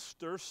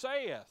master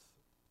saith,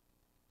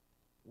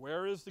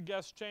 where is the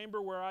guest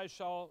chamber where I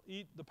shall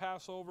eat the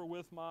Passover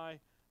with my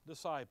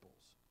disciples?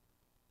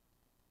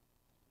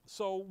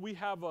 So we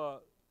have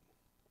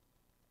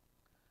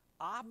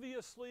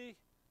obviously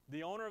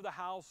the owner of the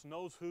house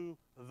knows who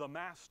the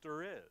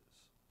master is.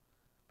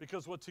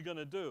 Because what's he going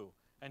to do?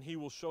 And he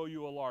will show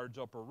you a large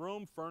upper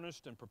room,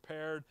 furnished and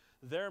prepared.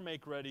 There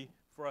make ready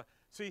for a...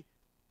 See,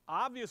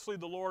 obviously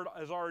the Lord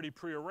has already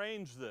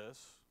prearranged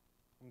this,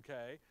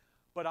 okay?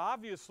 But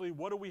obviously,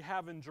 what do we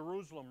have in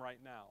Jerusalem right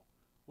now?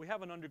 We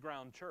have an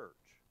underground church.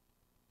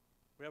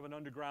 We have an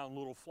underground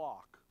little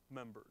flock,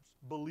 members,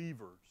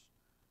 believers.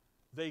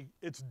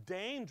 It's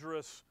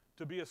dangerous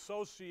to be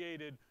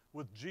associated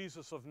with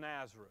Jesus of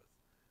Nazareth.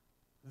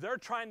 They're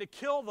trying to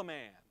kill the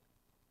man.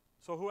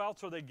 So who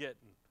else are they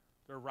getting?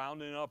 They're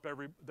rounding up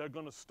they're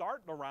going to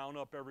start to round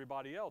up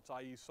everybody else,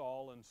 i.e.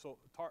 Saul and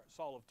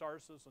Saul of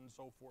Tarsus and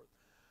so forth.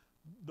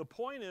 The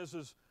point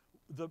is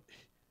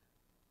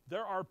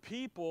there are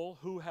people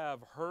who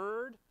have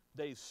heard,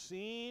 they've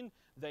seen,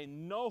 they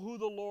know who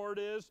the Lord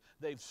is,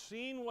 they've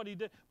seen what he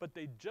did, but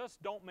they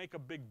just don't make a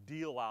big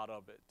deal out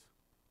of it.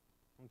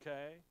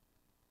 Okay?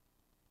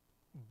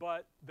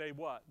 But they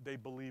what? They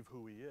believe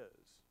who he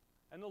is.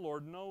 And the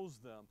Lord knows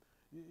them.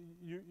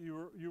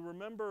 You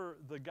remember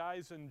the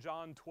guys in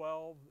John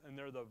 12, and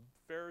they're the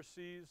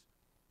Pharisees,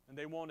 and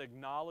they won't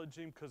acknowledge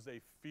him because they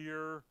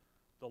fear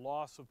the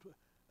loss of...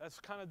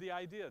 That's kind of the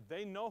idea.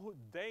 They know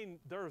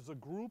there's a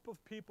group of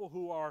people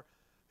who are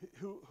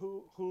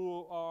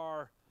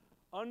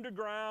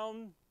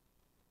underground,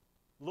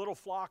 little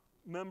flock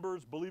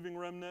members, believing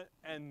remnant,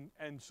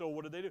 and so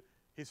what do?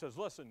 He says,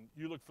 listen,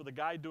 you look for the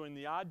guy doing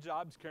the odd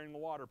jobs carrying the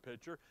water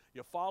pitcher.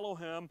 You follow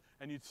him,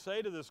 and you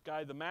say to this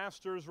guy, the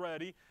master is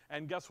ready,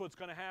 and guess what's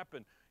going to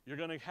happen? You're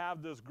going to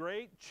have this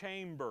great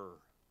chamber.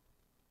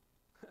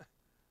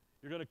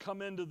 You're going to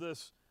come into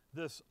this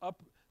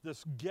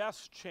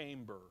guest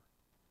chamber,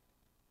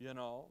 you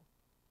know.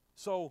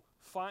 So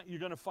you're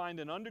going to find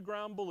an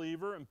underground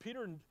believer, and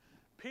Peter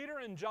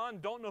and John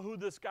don't know who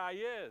this guy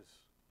is.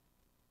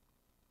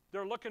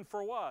 They're looking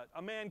for what?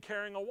 A man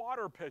carrying a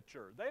water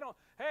pitcher. They don't,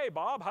 hey,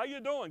 Bob, how you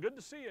doing? Good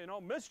to see you. You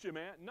know, missed you,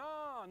 man.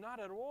 No, not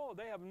at all.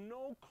 They have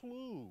no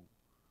clue.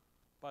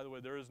 By the way,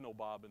 there is no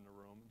Bob in the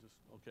room. Just,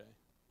 okay.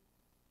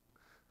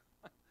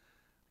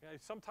 Yeah,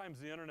 sometimes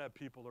the internet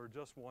people are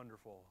just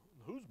wonderful.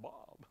 Who's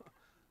Bob?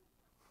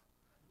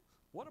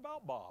 What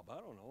about Bob? I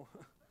don't know.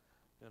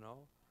 You know.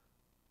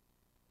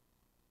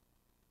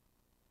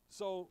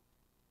 So,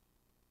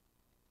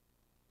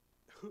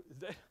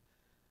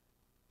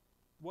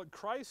 what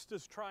Christ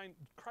is trying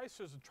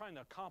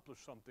to accomplish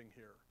something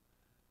here.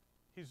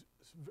 He's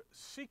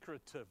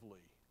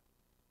secretively,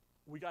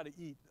 we got to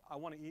eat.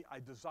 I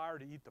desire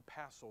to eat the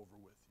Passover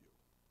with you.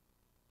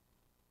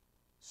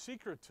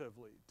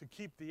 Secretively, to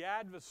keep the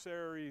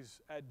adversaries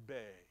at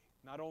bay.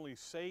 Not only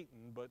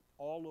Satan, but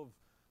all of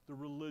the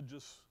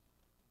religious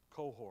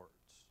cohorts.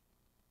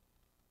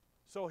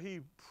 So he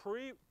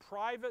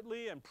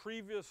privately and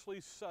previously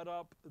set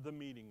up the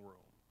meeting room.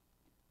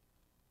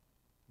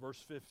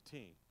 Verse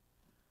 15.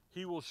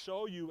 He will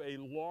show you a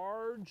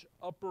large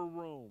upper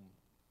room.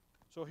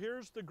 So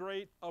here's the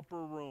great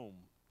upper room.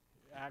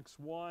 Acts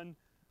 1,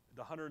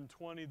 the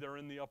 120, they're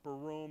in the upper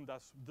room.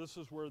 This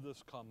is where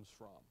this comes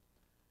from.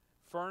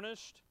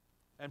 Furnished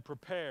and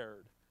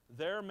prepared.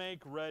 There make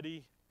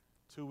ready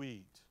to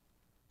eat.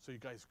 So you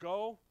guys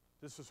go.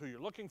 This is who you're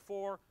looking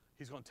for.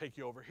 He's going to take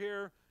you over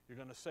here. You're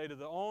going to say to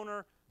the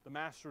owner, the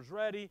master's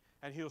ready,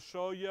 and he'll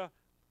show you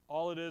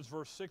all it is.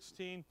 Verse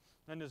 16,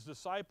 and his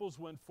disciples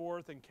went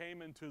forth and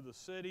came into the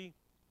city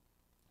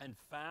and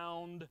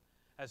found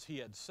as he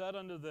had said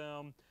unto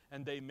them,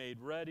 and they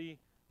made ready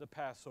the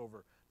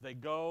Passover. They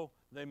go,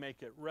 they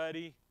make it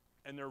ready,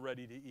 and they're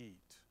ready to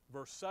eat.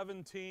 Verse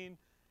 17,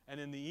 and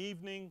in the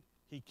evening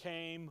he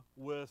came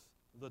with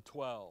the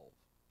 12.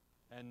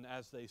 And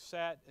as they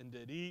sat and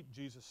did eat,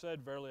 Jesus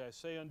said, verily I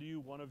say unto you,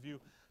 one of you.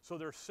 So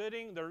they're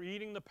sitting, they're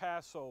eating the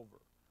Passover.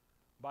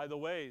 By the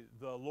way,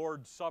 the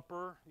Lord's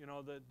Supper,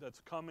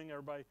 that's coming,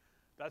 everybody,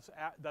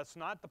 that's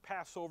not the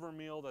Passover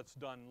meal that's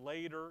done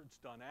later. It's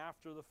done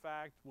after the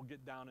fact. We'll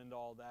get down into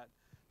all that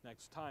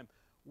next time.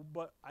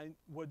 But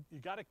you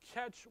got to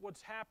catch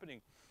what's happening.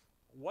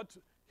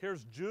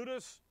 Here's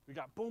Judas. We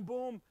got boom,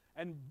 boom.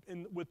 And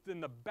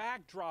within the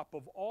backdrop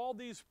of all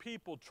these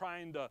people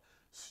trying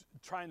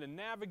to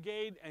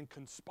navigate and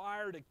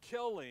conspire to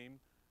kill him,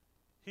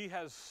 he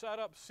has set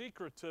up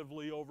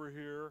secretively over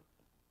here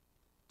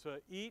to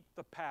eat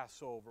the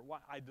Passover.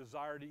 I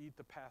desire to eat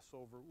the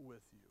Passover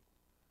with you.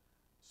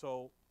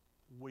 So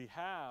we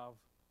have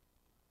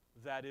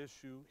that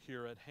issue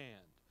here at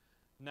hand.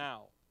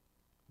 Now,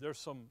 there's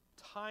some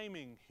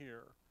timing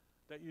here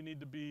that you need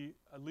to be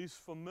at least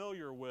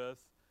familiar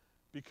with,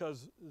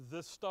 because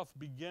this stuff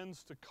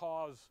begins to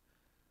cause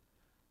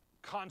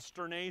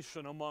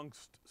consternation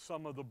amongst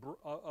some of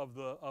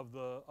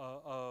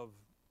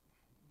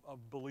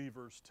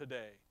believers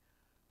today.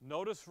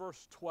 Notice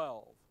verse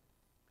 12.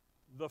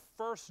 The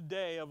first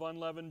day of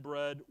unleavened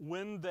bread,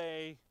 when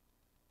they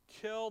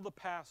kill the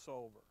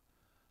Passover.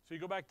 So you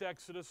go back to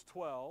Exodus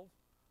 12.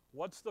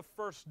 What's the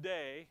first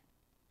day?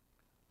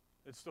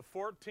 It's the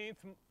 14th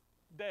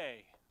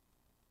day.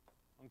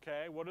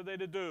 Okay, what are they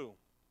to do?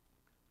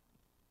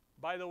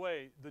 By the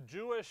way, the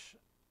Jewish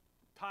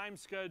time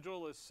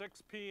schedule is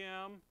 6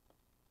 p.m.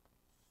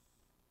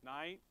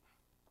 night,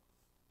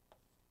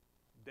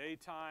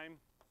 daytime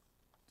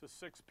to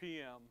 6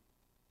 p.m.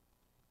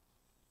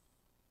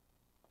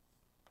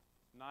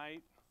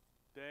 Night,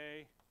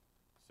 day,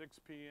 6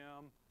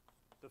 p.m.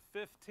 The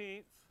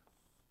 15th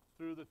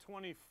through the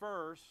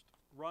 21st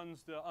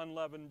runs the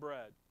unleavened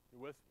bread. You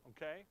with?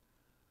 Okay?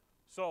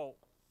 So,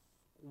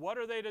 what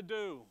are they to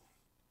do?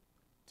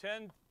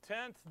 10th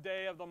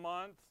day of the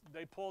month,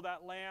 they pull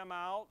that lamb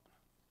out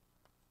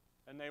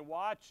and they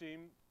watch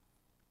him.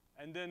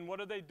 And then what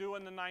do they do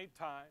in the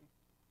nighttime?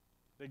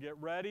 They get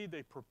ready,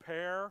 they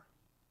prepare,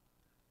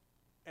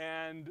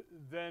 and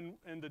then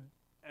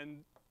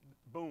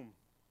boom,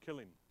 kill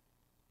him.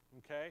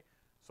 Okay?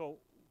 So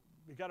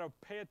we got to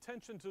pay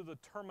attention to the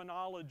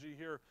terminology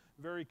here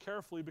very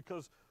carefully,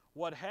 because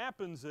what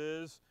happens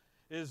is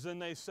then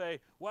they say,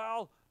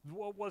 well,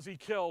 was he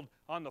killed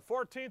on the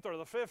 14th or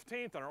the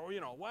 15th? Or,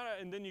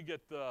 and then you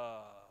get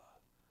the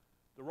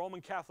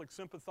Roman Catholic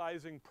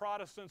sympathizing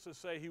Protestants that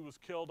say he was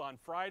killed on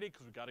Friday,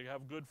 because we've got to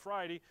have Good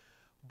Friday.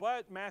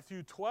 But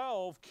Matthew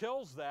 12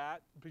 kills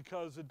that,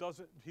 because it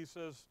doesn't, he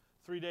says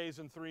 3 days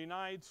and 3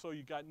 nights, so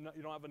you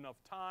don't have enough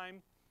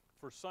time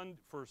for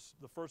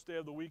the first day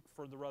of the week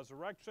for the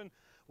resurrection.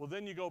 Well,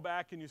 then you go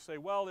back and you say,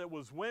 well, it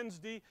was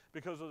Wednesday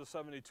because of the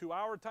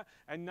 72-hour time,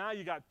 and now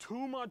you got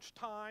too much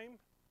time.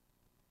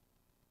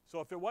 So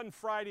if it wasn't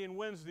Friday and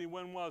Wednesday,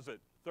 when was it?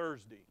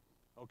 Thursday,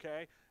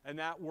 okay? And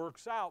that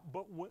works out.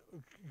 But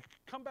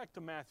come back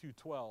to Matthew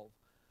 12,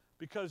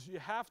 because you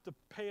have to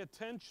pay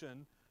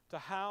attention to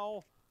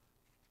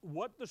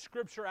what the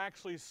Scripture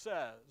actually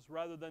says,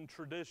 rather than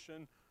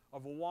tradition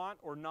of want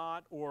or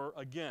not or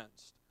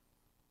against.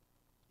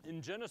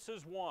 In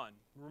Genesis 1,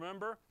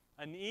 remember,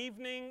 an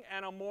evening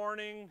and a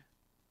morning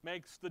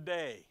makes the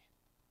day.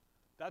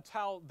 That's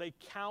how they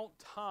count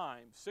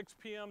time, 6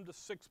 p.m. to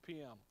 6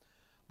 p.m.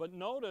 But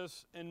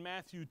notice in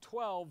Matthew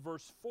 12,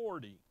 verse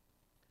 40,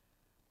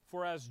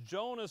 for as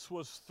Jonas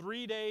was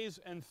 3 days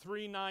and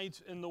 3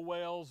 nights in the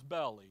whale's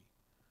belly,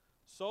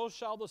 so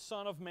shall the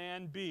Son of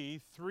Man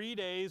be 3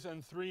 days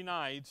and 3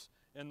 nights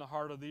in the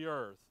heart of the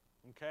earth.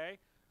 Okay?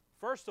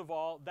 First of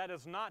all, that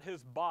is not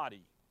his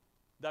body.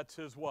 That's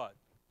his what?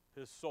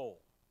 His soul.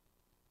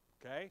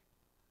 Okay?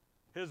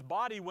 His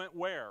body went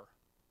where?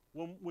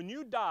 When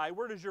you die,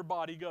 where does your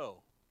body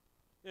go?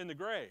 In the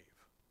grave.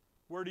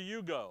 Where do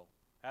you go?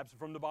 Absent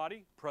from the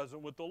body,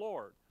 present with the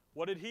Lord.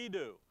 What did he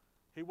do?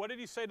 What did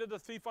he say to the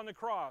thief on the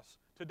cross?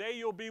 Today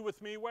you'll be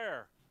with me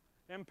where?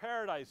 In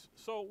paradise.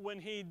 So when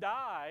he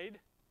died,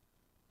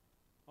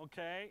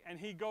 okay, and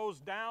he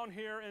goes down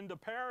here into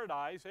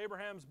paradise,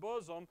 Abraham's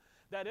bosom,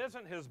 that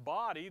isn't his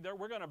body.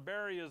 We're going to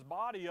bury his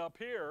body up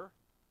here.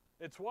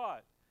 It's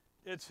what?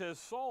 It's his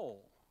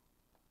soul.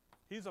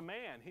 He's a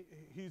man.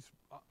 He's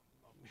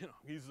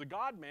the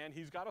God man.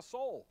 He's got a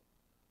soul.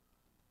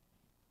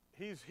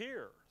 He's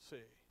here, see.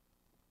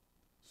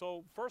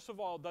 So first of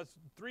all, that's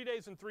 3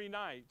 days and 3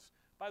 nights.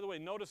 By the way,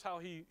 notice how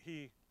he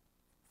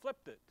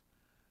flipped it.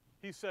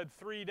 He said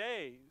 3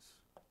 days.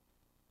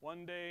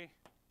 1 day,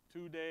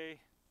 2 day.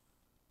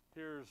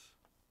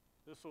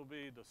 This will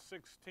be the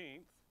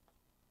 16th,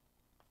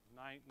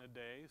 night and a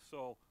day.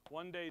 So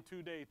 1 day,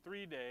 2 day,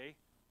 3 day,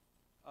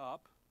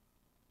 up.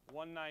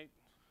 1 night,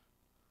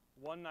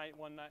 1 night,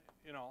 1 night,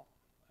 and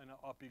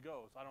up he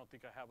goes. I don't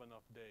think I have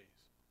enough days.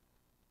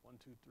 1,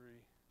 2, 3.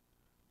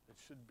 It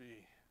should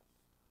be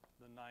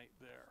the night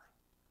there.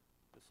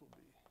 This will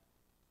be,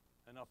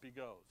 and up he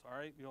goes. All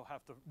right,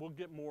 we'll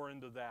get more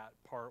into that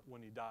part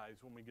when he dies,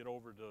 when we get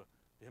over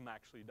to him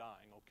actually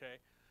dying, okay?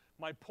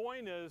 My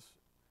point is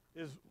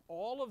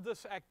all of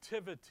this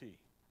activity,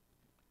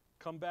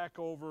 come back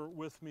over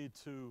with me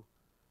to,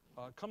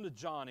 come to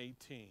John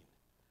 18.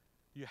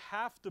 You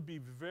have to be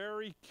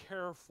very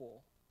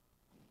careful.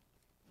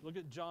 Look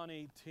at John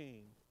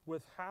 18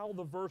 with how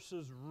the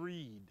verses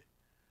read,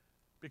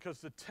 because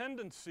the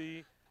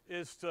tendency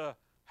is to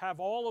have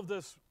all of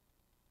this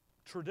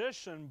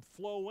tradition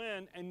flow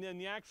in, and then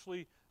you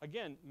actually,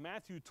 again,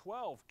 Matthew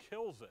 12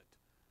 kills it.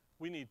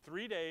 We need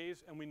 3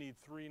 days and we need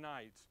 3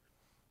 nights.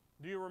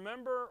 Do you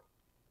remember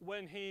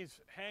when he's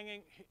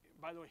hanging?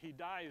 By the way, he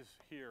dies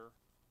here.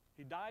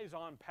 He dies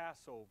on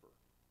Passover,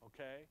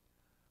 okay?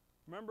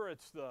 Remember,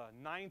 it's the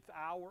 9th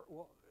hour.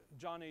 Well,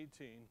 John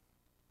 18,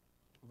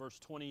 verse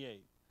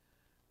 28.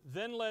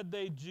 Then led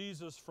they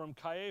Jesus from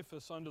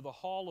Caiaphas unto the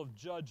hall of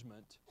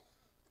judgment,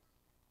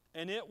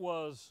 and it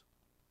was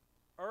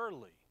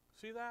early.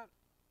 See that?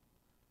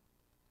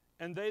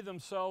 And they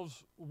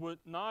themselves went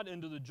not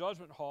into the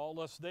judgment hall,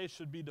 lest they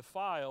should be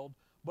defiled,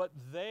 but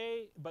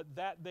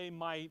that they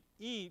might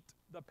eat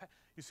the.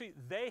 You see,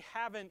 they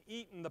haven't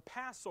eaten the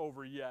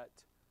Passover yet.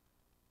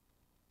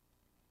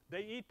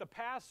 They eat the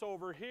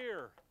Passover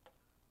here.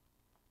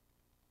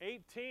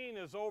 18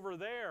 is over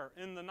there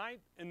in the night,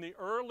 in the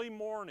early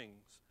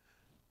mornings.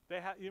 They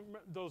have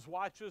those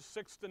watches,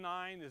 6 to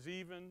 9 is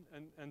even,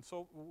 and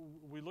so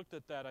we looked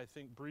at that, I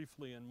think,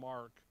 briefly in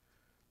Mark.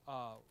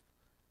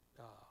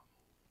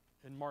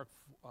 In Mark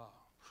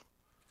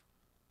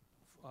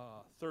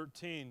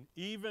 13,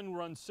 even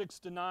runs 6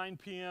 to 9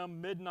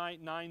 p.m.,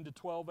 midnight 9 to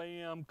 12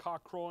 a.m.,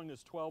 cock crowing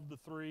is 12 to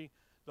 3,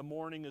 the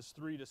morning is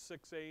 3 to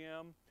 6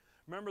 a.m.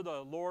 Remember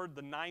the Lord,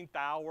 the 9th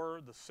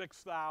hour, the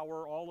 6th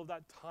hour, all of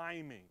that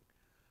timing.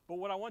 But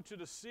what I want you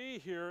to see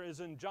here is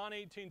in John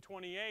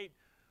 18:28,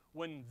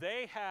 when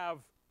they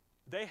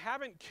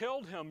haven't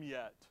killed him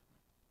yet,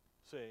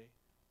 see,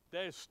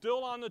 they're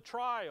still on the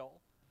trial,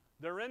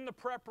 they're in the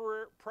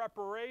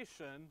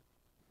preparation,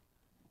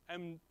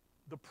 and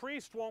the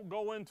priest won't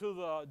go into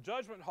the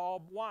judgment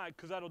hall. Why?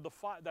 Because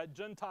that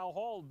Gentile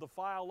hall will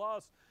defile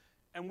us,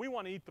 and we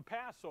want to eat the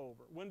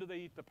Passover. When do they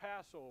eat the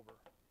Passover?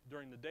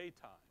 During the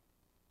daytime.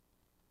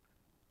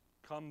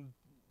 Come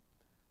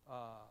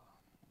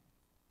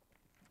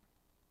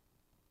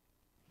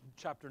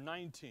chapter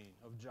 19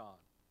 of John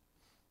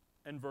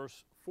and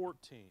verse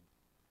 14.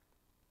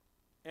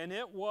 And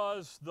it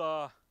was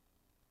the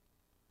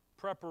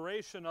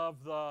preparation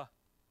of the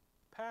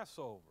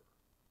Passover,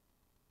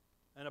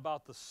 and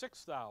about the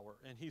 6th hour,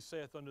 and he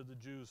saith unto the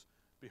Jews,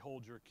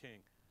 Behold your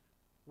king.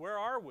 Where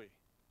are we?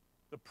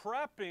 The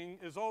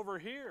prepping is over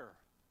here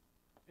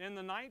in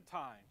the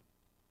nighttime.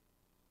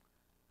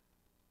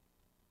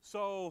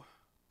 So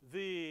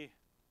the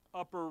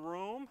upper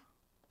room,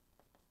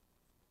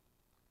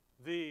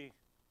 the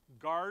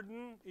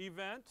garden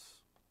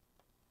events,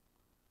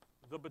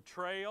 the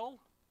betrayal,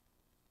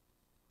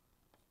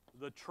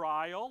 the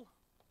trial,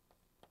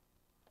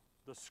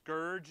 the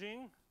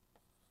scourging,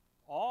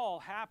 all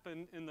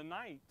happen in the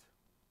night.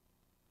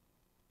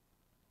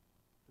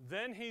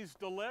 Then he's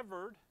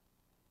delivered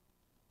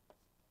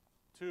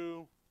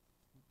to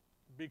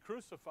be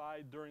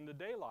crucified during the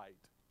daylight.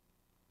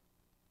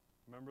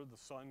 Remember, the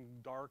sun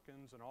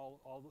darkens and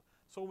all.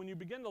 So when you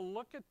begin to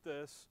look at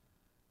this,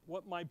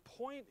 what my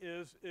point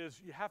is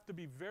you have to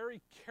be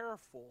very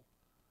careful.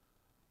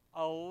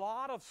 A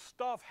lot of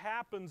stuff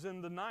happens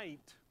in the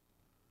night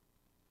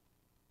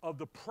of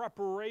the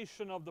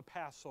preparation of the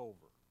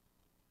Passover.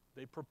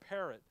 They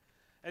prepare it.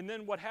 And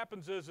then what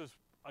happens is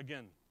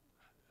again,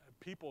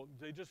 people,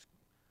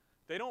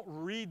 they don't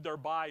read their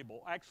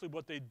Bible. Actually,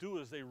 what they do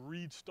is they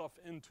read stuff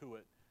into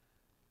it.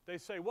 They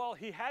say, well,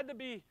 he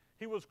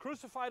was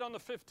crucified on the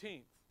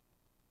 15th.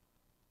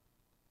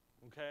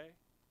 Okay?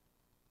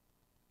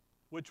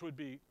 Which would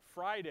be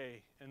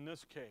Friday in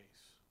this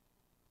case,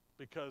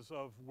 because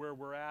of where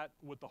we're at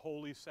with the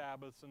holy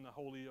Sabbaths and the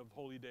holy of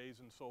holy days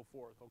and so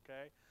forth,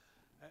 okay?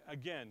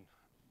 Again,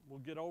 we'll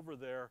get over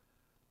there.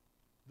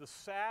 The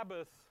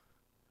Sabbath,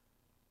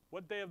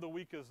 what day of the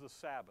week is the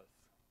Sabbath?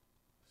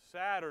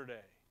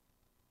 Saturday,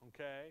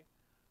 okay?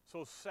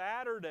 So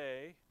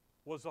Saturday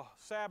was a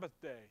Sabbath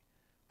day.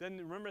 Then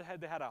remember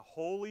they had a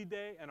holy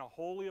day and a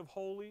holy of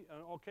holy,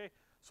 okay?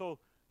 So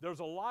there's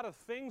a lot of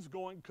things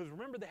going, because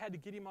remember they had to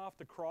get him off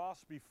the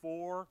cross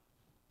before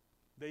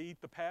they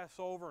eat the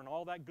Passover and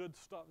all that good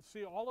stuff.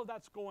 See, all of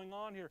that's going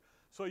on here.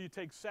 So you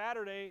take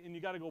Saturday and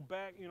you got to go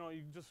back,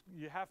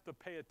 you have to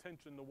pay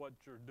attention to what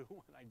you're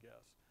doing, I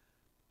guess.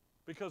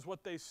 Because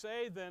what they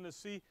say then is,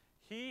 see,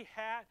 he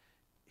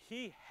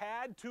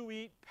had to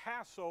eat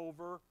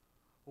Passover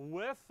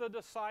with the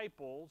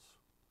disciples,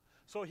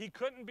 so he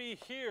couldn't be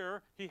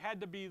here, he had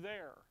to be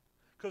there.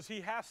 Because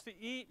he has to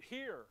eat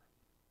here.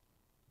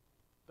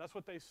 That's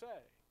what they say.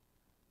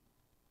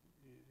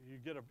 You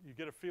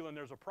get a feeling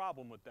there's a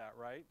problem with that,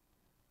 right?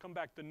 Come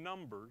back to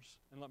Numbers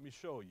and let me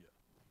show you.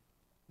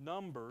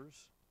 Numbers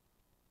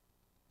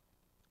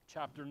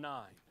chapter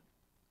 9.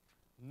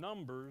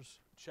 Numbers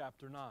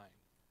chapter 9.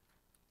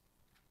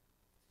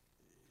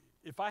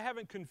 If I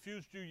haven't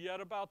confused you yet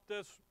about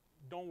this,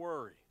 don't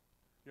worry.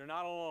 You're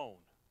not alone.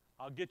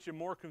 I'll get you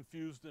more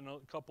confused in a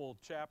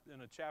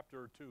chapter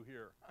or two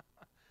here.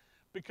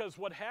 Because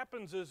what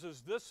happens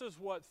is this is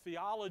what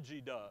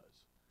theology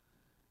does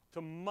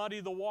to muddy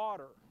the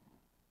water.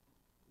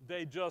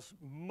 They just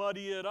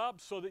muddy it up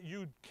so that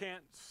you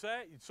can't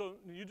say, so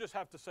you just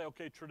have to say,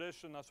 okay,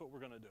 tradition, that's what we're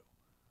going to do.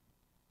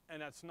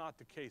 And that's not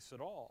the case at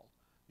all.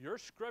 Your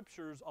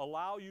scriptures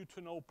allow you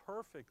to know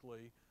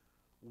perfectly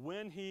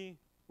when he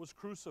was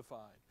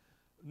crucified.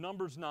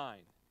 Numbers 9.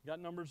 You got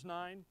Numbers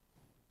 9?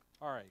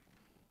 All right.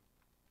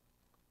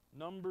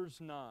 Numbers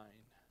 9.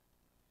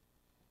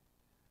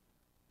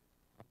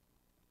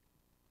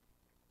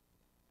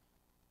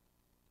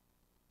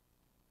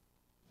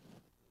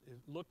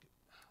 Look,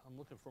 I'm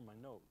looking for my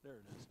note. There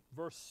it is.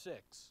 Verse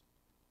 6.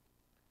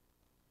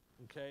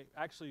 Okay,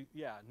 actually,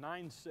 yeah,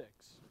 9:6.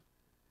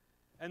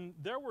 And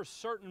there were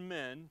certain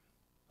men,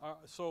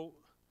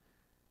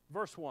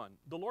 verse 1,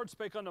 the Lord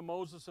spake unto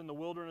Moses in the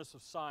wilderness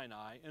of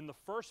Sinai in the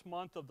first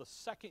month of the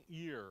second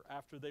year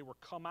after they were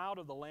come out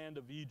of the land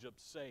of Egypt,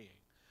 saying,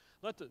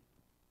 let the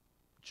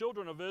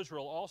children of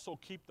Israel also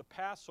keep the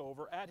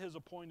Passover at his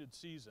appointed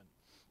season.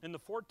 In the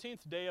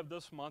 14th day of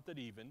this month at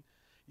even.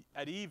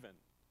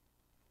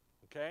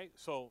 Okay,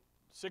 so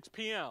 6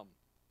 p.m.,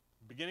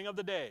 beginning of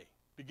the day,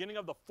 beginning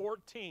of the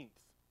 14th.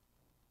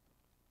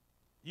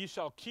 Ye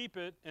shall keep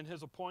it in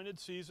his appointed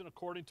season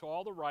according to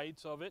all the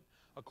rites of it,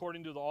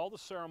 according to all the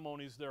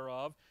ceremonies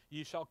thereof,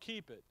 ye shall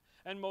keep it.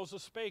 And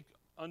Moses spake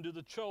unto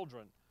the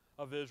children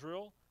of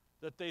Israel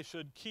that they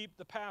should keep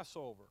the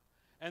Passover.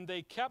 And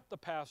they kept the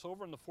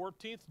Passover in the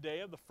 14th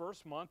day of the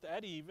first month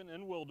at even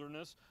in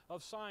wilderness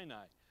of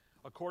Sinai.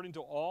 According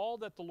to all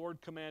that the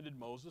Lord commanded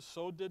Moses,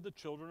 so did the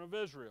children of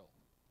Israel.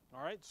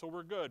 All right, so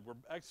we're good. We're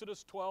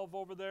Exodus 12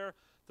 over there,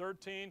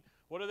 13.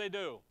 What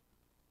do?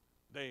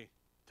 They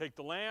take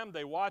the lamb,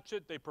 they watch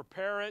it, they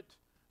prepare it.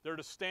 They're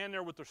to stand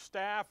there with their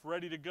staff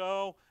ready to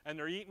go, and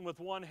they're eating with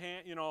one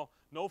hand,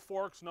 no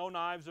forks, no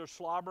knives. They're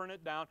slobbering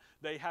it down.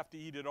 They have to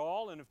eat it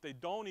all, and if they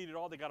don't eat it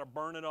all, they got to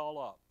burn it all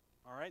up.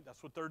 All right,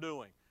 that's what they're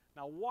doing.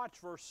 Now watch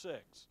verse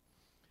 6.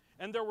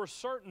 And there were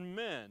certain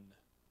men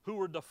who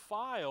were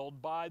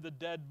defiled by the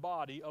dead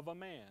body of a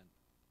man,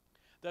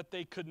 that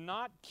they could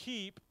not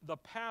keep the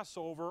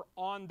Passover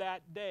on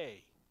that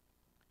day.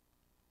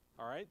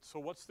 All right, so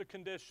what's the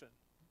condition?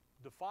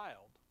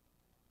 Defiled.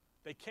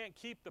 They can't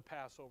keep the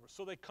Passover,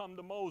 so they come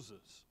to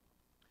Moses.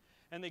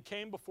 And they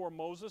came before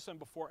Moses and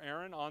before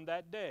Aaron on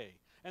that day.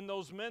 And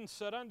those men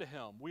said unto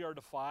him, we are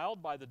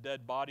defiled by the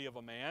dead body of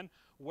a man.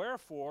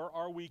 Wherefore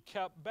are we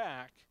kept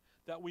back,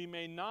 that we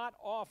may not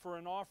offer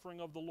an offering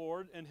of the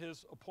Lord in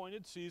his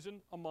appointed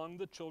season among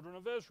the children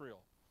of Israel?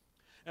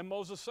 And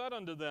Moses said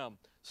unto them,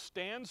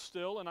 stand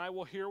still, and I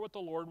will hear what the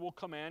Lord will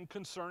command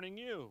concerning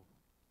you.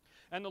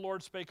 And the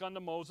Lord spake unto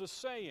Moses,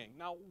 saying,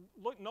 now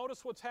look,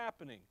 notice what's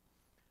happening,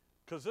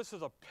 because this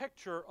is a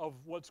picture of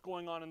what's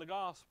going on in the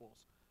Gospels.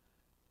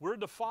 We're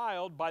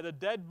defiled by the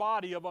dead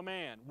body of a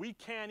man. We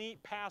can't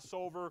eat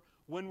Passover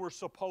when we're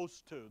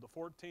supposed to, the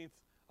 14th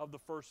of the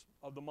first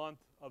of the month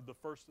of the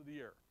first of the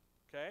year.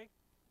 Okay?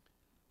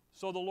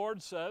 So the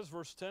Lord says,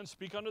 verse 10,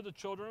 speak unto the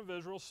children of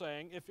Israel,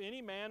 saying, if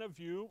any man of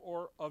you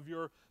or of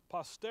your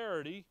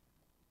posterity,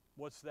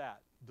 what's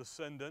that?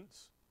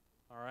 Descendants,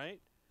 all right?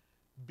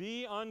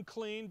 Be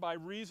unclean by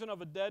reason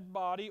of a dead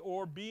body,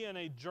 or be in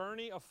a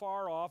journey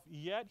afar off,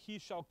 yet he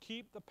shall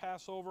keep the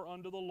Passover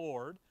unto the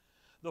Lord,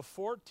 the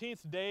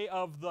 14th day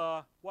of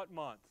the, what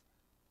month?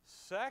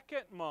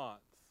 Second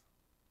month.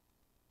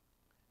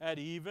 At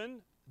even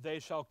they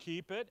shall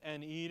keep it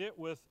and eat it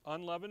with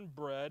unleavened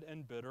bread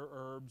and bitter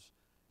herbs,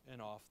 and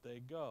off they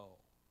go.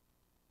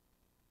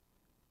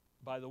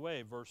 By the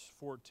way, verse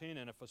 14,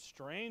 and if a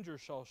stranger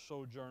shall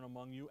sojourn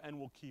among you and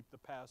will keep the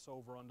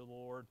Passover unto the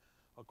Lord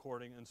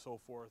according and so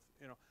forth.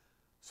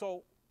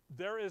 So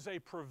there is a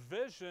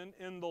provision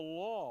in the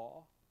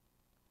law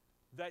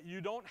that you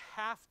don't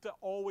have to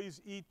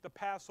always eat the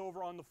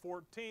Passover on the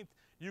 14th.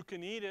 You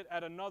can eat it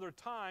at another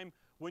time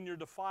when you're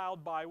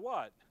defiled by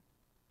what?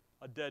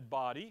 A dead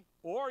body,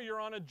 or you're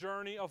on a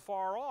journey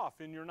afar off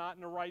and you're not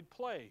in the right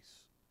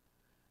place.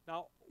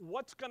 Now,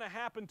 what's going to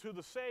happen to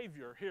the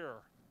Savior here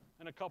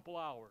in a couple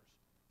hours?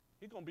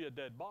 He's going to be a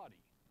dead body.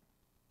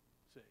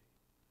 See?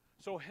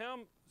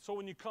 So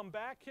when you come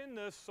back in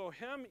this, so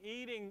him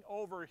eating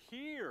over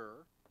here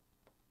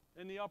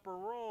in the upper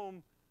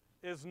room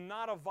is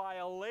not a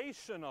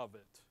violation of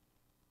it.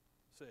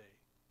 See?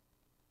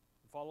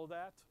 Follow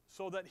that?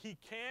 So that he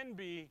can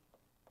be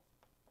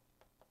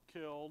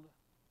killed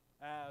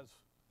as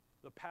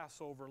the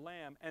Passover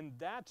lamb. And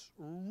that's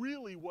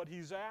really what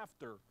he's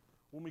after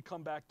when we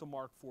come back to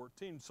Mark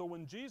 14. So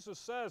when Jesus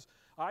says,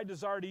 I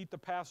desire to eat the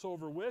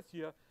Passover with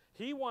you,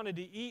 he wanted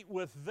to eat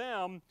with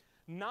them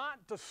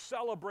not to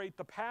celebrate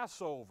the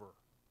Passover,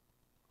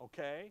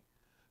 okay?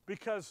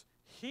 Because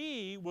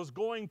he was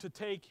going to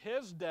take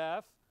his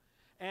death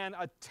and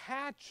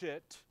attach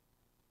it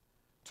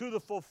to the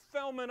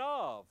fulfillment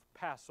of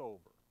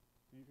Passover.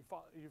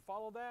 You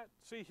follow that?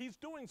 See, he's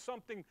doing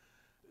something.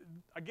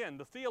 Again,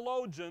 the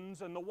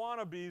theologians and the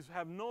wannabes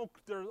have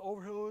they're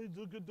over here, oh,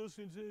 look at this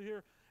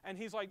here. And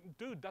he's like,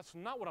 dude, that's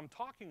not what I'm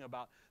talking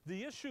about.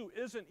 The issue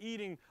isn't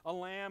eating a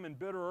lamb and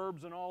bitter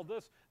herbs and all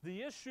this.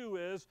 The issue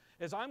is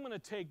I'm going to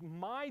take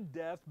my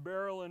death,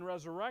 burial, and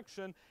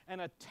resurrection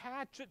and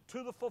attach it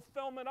to the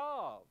fulfillment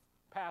of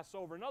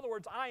Passover. In other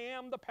words, I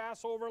am the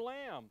Passover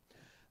lamb.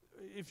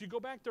 If you go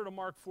back there to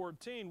Mark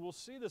 14, we'll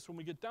see this when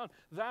we get down.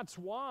 That's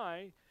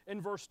why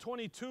in verse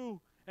 22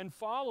 and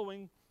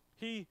following,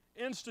 he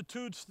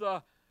institutes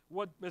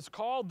what is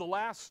called the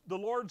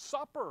Lord's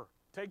Supper.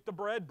 Take the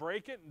bread,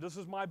 break it. This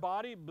is my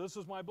body. This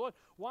is my blood.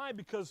 Why?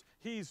 Because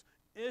the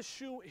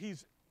issue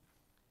is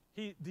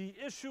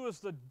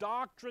the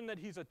doctrine that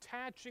he's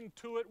attaching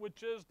to it,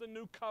 which is the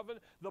new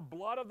covenant, the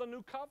blood of the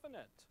new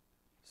covenant.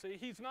 See,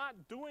 he's not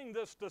doing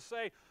this to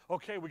say,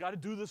 okay, we got to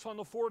do this on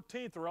the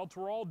 14th or else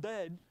we're all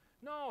dead.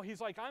 No, he's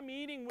like, I'm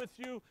eating with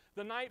you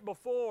the night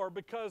before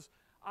because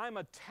I'm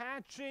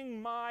attaching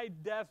my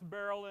death,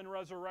 burial, and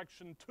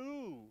resurrection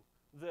to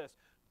this,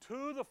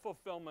 to the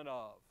fulfillment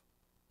of.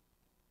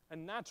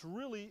 And that's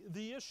really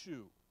the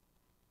issue.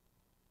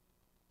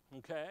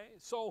 Okay?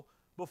 So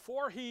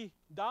before he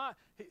died,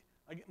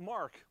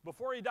 Mark,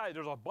 before he died,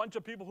 there's a bunch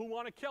of people who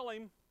want to kill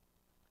him.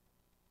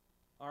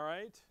 All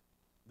right?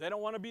 They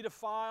don't want to be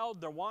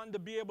defiled. They're wanting to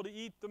be able to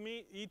eat the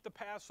meat, eat the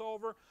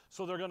Passover.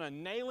 So they're going to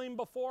nail him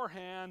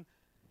beforehand.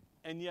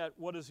 And yet,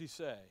 what does he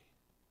say?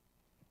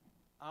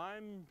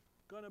 I'm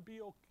going to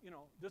be,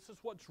 this is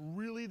what's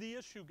really the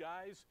issue,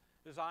 guys,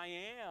 is I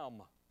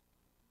am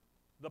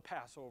the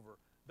Passover.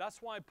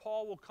 That's why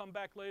Paul will come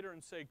back later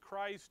and say,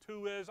 Christ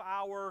who is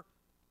our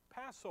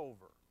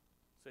Passover.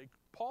 See,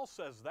 Paul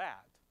says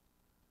that.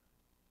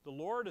 The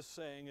Lord is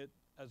saying it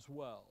as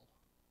well.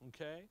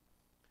 Okay?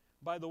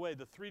 By the way,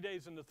 the 3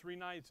 days and the 3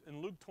 nights,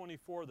 in Luke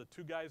 24, the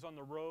two guys on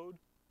the road,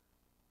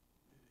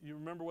 you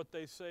remember what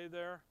they say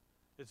there?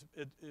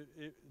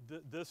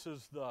 This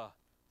is the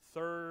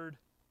third,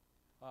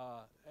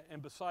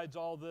 and besides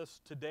all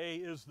this, today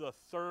is the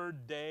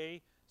third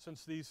day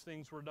since these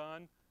things were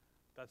done.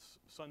 That's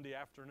Sunday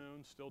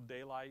afternoon, still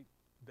daylight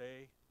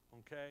day,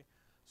 okay?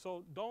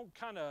 So don't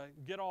kind of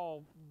get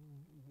all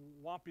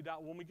wompied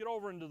out. When we get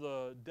over into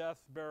the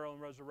death, burial,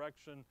 and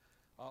resurrection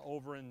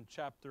over in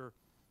chapter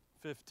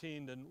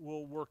 15, then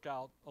we'll work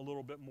out a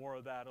little bit more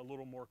of that a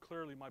little more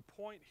clearly. My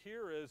point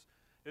here is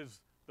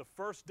the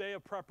first day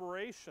of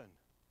preparation.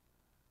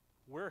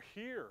 We're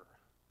here.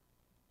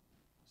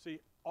 See,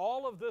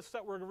 all of this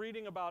that we're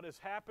reading about is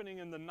happening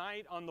in the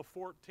night on the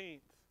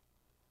 14th.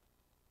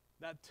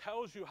 That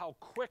tells you how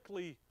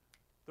quickly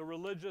the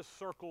religious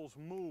circles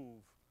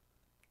move.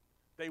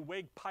 They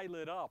wake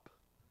Pilate up.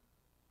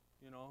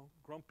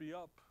 Grumpy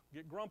up.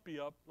 Get grumpy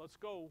up. Let's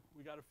go.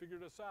 We got to figure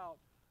this out.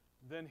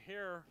 Then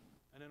here,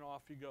 and then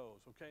off he goes.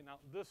 Okay, now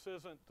this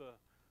isn't the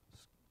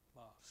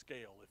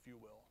scale, if you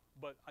will.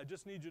 But I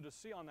just need you to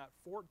see on that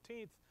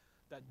 14th,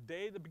 that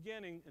day at the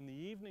beginning, in the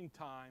evening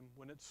time,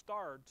 when it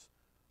starts,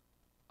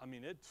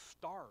 it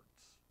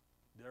starts.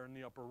 They're in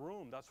the upper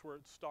room. That's where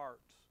it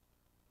starts.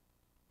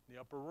 In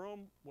the upper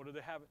room, what do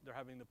they have? They're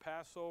having the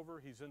Passover.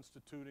 He's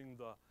instituting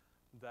the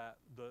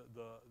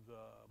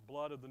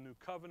blood of the new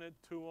covenant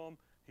to them.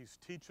 He's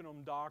teaching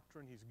them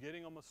doctrine. He's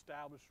getting them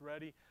established,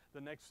 ready.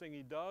 The next thing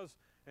he does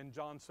in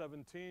John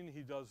 17,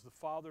 he does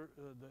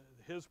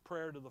his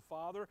prayer to the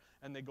Father,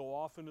 and they go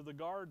off into the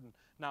garden.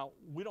 Now,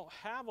 we don't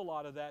have a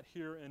lot of that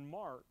here in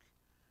Mark.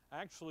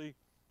 Actually,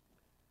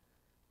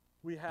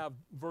 we have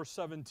verse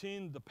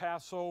 17, the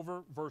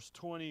Passover. Verse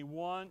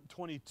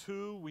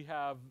 22, we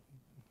have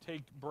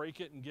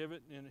break it and give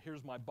it, and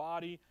here's my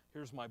body,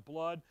 here's my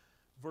blood.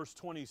 Verse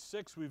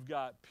 26, we've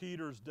got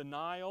Peter's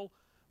denial.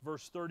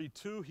 Verse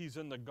 32, he's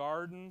in the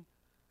garden.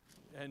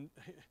 And,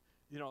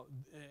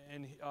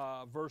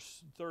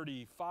 verse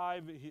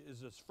 35 is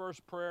his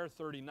first prayer.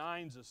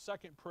 39 is his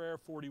second prayer.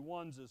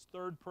 41 is his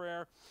third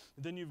prayer.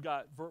 And then you've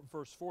got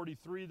verse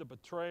 43, the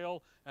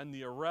betrayal and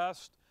the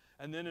arrest.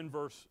 And then in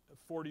verse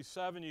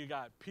 47, you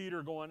got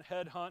Peter going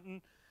head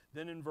hunting.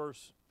 Then in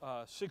verse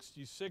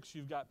 66,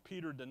 you've got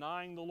Peter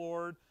denying the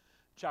Lord.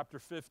 Chapter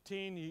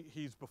 15,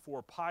 he's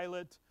before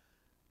Pilate.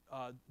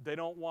 They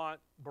don't want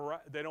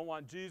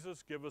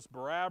Jesus. Give us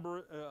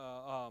Barabbas.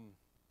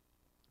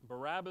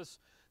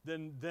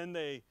 Then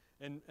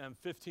in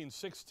 15,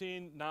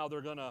 16, now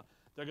they're gonna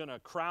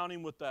crown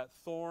him with that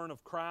crown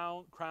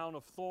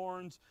of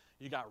thorns.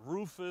 You got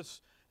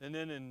Rufus, and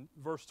then in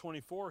verse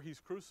 24, he's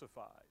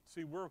crucified.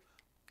 See,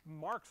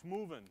 Mark's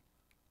moving.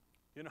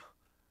 You know,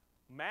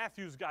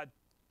 Matthew's got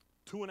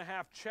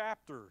 2.5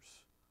 chapters.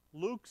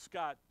 Luke's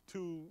got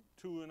two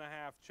and a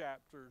half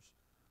chapters.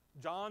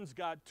 John's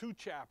got 2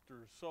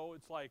 chapters. So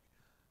it's like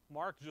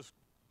Mark just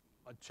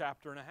a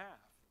chapter and a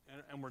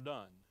half, and we're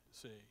done,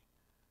 see.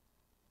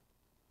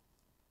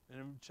 And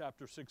in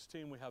chapter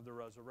 16, we have the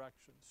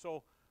resurrection.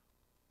 So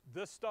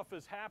this stuff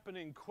is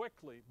happening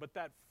quickly, but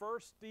that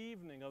first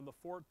evening of the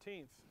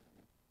 14th,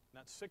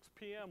 that 6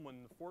 p.m. when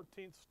the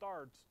 14th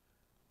starts,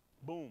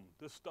 boom,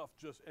 this stuff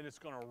and it's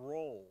going to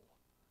roll.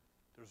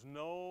 There's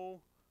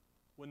no,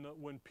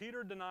 when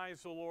Peter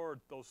denies the Lord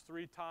those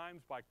 3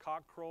 times by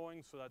cock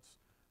crowing, so that's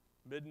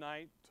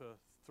midnight to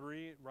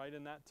 3, right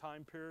in that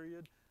time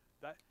period,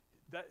 that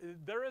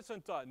there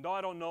isn't no,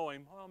 I don't know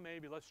him. Well,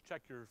 maybe let's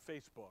check your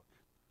Facebook.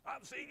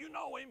 See, you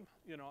know him.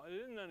 You know, it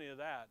isn't any of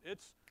that.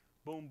 It's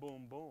boom,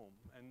 boom, boom.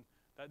 And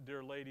that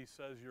dear lady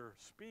says, your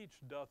speech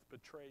doth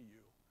betray you.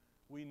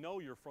 We know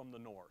you're from the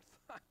north.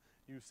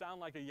 You sound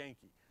like a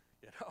Yankee.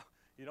 You know,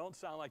 you don't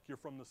sound like you're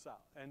from the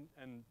south.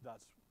 And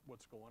that's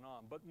what's going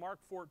on. But Mark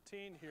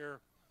 14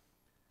 here,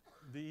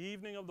 the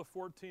evening of the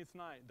 14th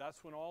night,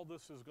 that's when all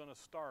this is going to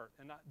start.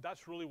 And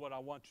that's really what I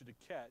want you to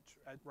catch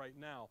right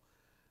now.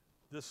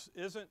 This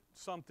isn't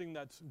something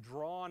that's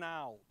drawn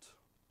out.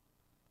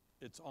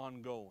 It's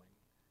ongoing.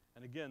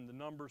 And again, the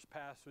Numbers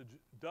passage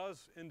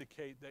does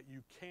indicate that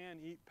you can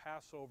eat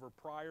Passover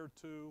prior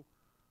to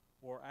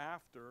or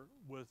after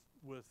with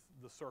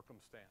the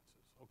circumstances,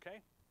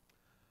 okay?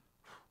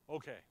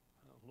 Okay,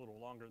 a little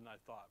longer than I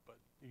thought, but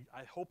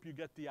I hope you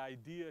get the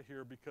idea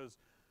here, because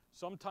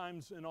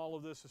sometimes in all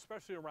of this,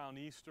 especially around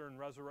Easter and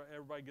resurrection,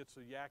 everybody gets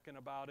a yakking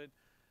about it.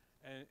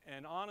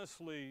 And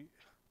honestly,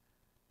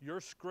 your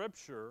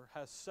scripture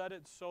has set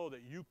it so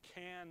that you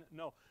can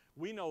know.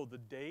 We know the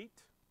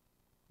date,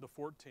 the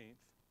 14th,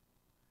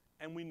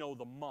 and we know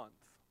the month,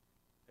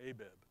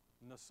 Abib,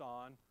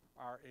 Nisan,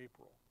 our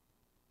April.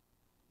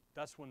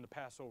 That's when the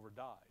Passover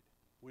died.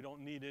 We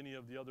don't need any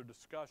of the other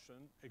discussion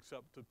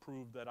except to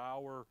prove that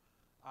our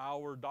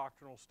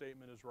doctrinal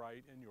statement is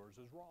right and yours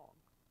is wrong.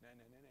 Nah,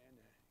 nah, nah, nah,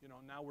 nah. You know,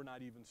 now we're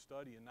not even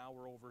studying. Now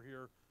we're over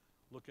here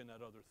looking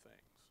at other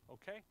things.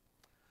 Okay?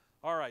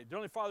 All right. Dear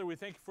Heavenly Father, we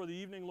thank you for the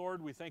evening,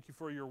 Lord. We thank you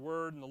for your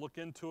word and to look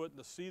into it and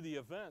to see the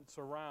events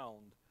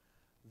around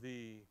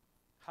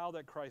how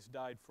that Christ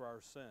died for our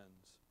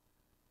sins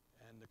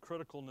and the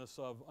criticalness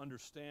of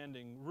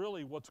understanding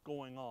really what's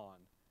going on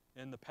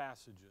in the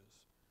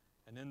passages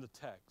and in the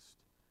text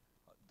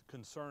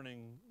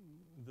concerning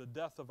the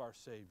death of our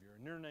Savior.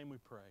 In your name we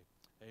pray.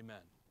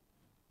 Amen.